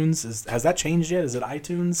iTunes. Has that changed yet? Is it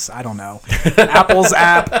iTunes? I don't know. Apple's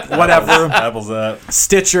app, whatever. Apple's app.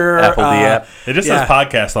 Stitcher. Apple the app. It just says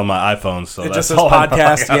podcast on my iPhone, so it that's just says all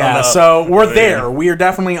podcast. Yeah, so we're there. We are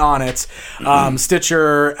definitely on it.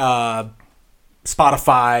 Stitcher,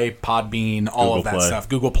 Spotify, Podbean, all of that stuff.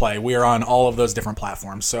 Google Play. We are on all of those different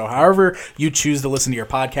platforms. So however you choose to listen to your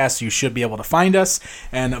podcast, you should be able to find us.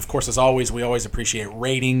 And of course, as always, we always appreciate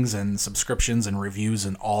ratings and subscriptions and reviews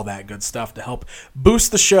and all that good stuff to help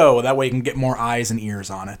boost the show. That way you can get more eyes and ears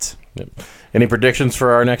on it. Yep. Any predictions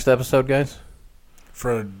for our next episode, guys?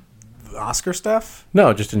 For the Oscar stuff?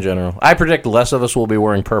 No, just in general. I predict less of us will be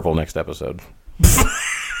wearing purple next episode.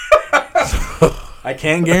 I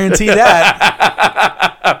can't guarantee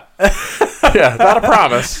that. Yeah, not a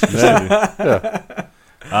promise. Yeah.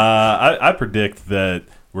 I predict that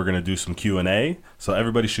we're going to do some Q&A, so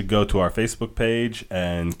everybody should go to our Facebook page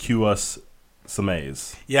and cue us some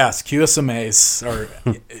A's. Yes, cue us some A's. Or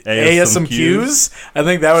A us some Q's. I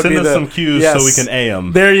think that would Send be us some Q's so we can A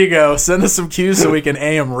them. There you go. Send us some Q's so we can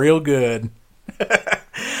A them real good.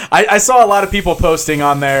 I saw a lot of people posting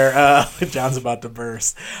on there. John's about to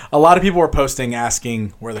burst. A lot of people were posting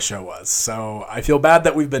asking where the show was. So I feel bad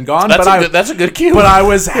that we've been gone. That's a good cue. But I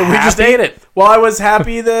was happy. We just ate it. Well, I was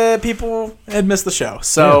happy that people had missed the show.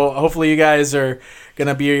 So hopefully you guys are going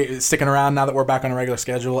to be sticking around now that we're back on a regular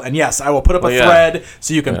schedule. And yes, I will put up a thread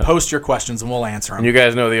so you can post your questions and we'll answer them. And you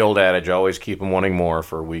guys know the old adage, always keep them wanting more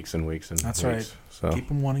for weeks and weeks and That's weeks. right. So Keep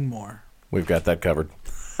them wanting more. We've got that covered.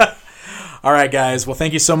 All right, guys. Well,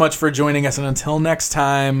 thank you so much for joining us. And until next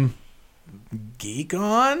time, geek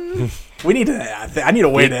on? We need to. I need a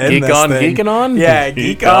way to end geek this on, thing. geeking on? Yeah,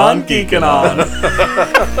 geek on, geeking on.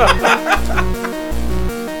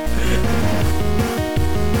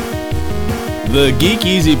 The Geek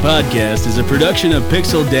Easy Podcast is a production of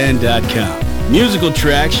PixelDan.com. Musical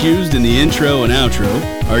tracks used in the intro and outro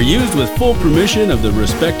are used with full permission of the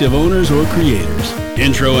respective owners or creators.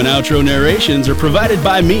 Intro and outro narrations are provided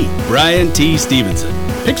by me, Brian T. Stevenson.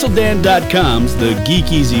 PixelDan.com's The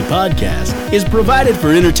Geek Easy Podcast is provided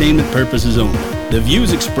for entertainment purposes only. The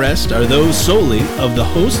views expressed are those solely of the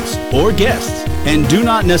hosts or guests and do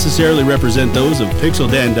not necessarily represent those of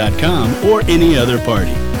PixelDan.com or any other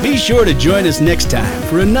party. Be sure to join us next time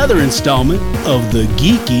for another installment of the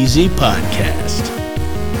Geek Easy Podcast.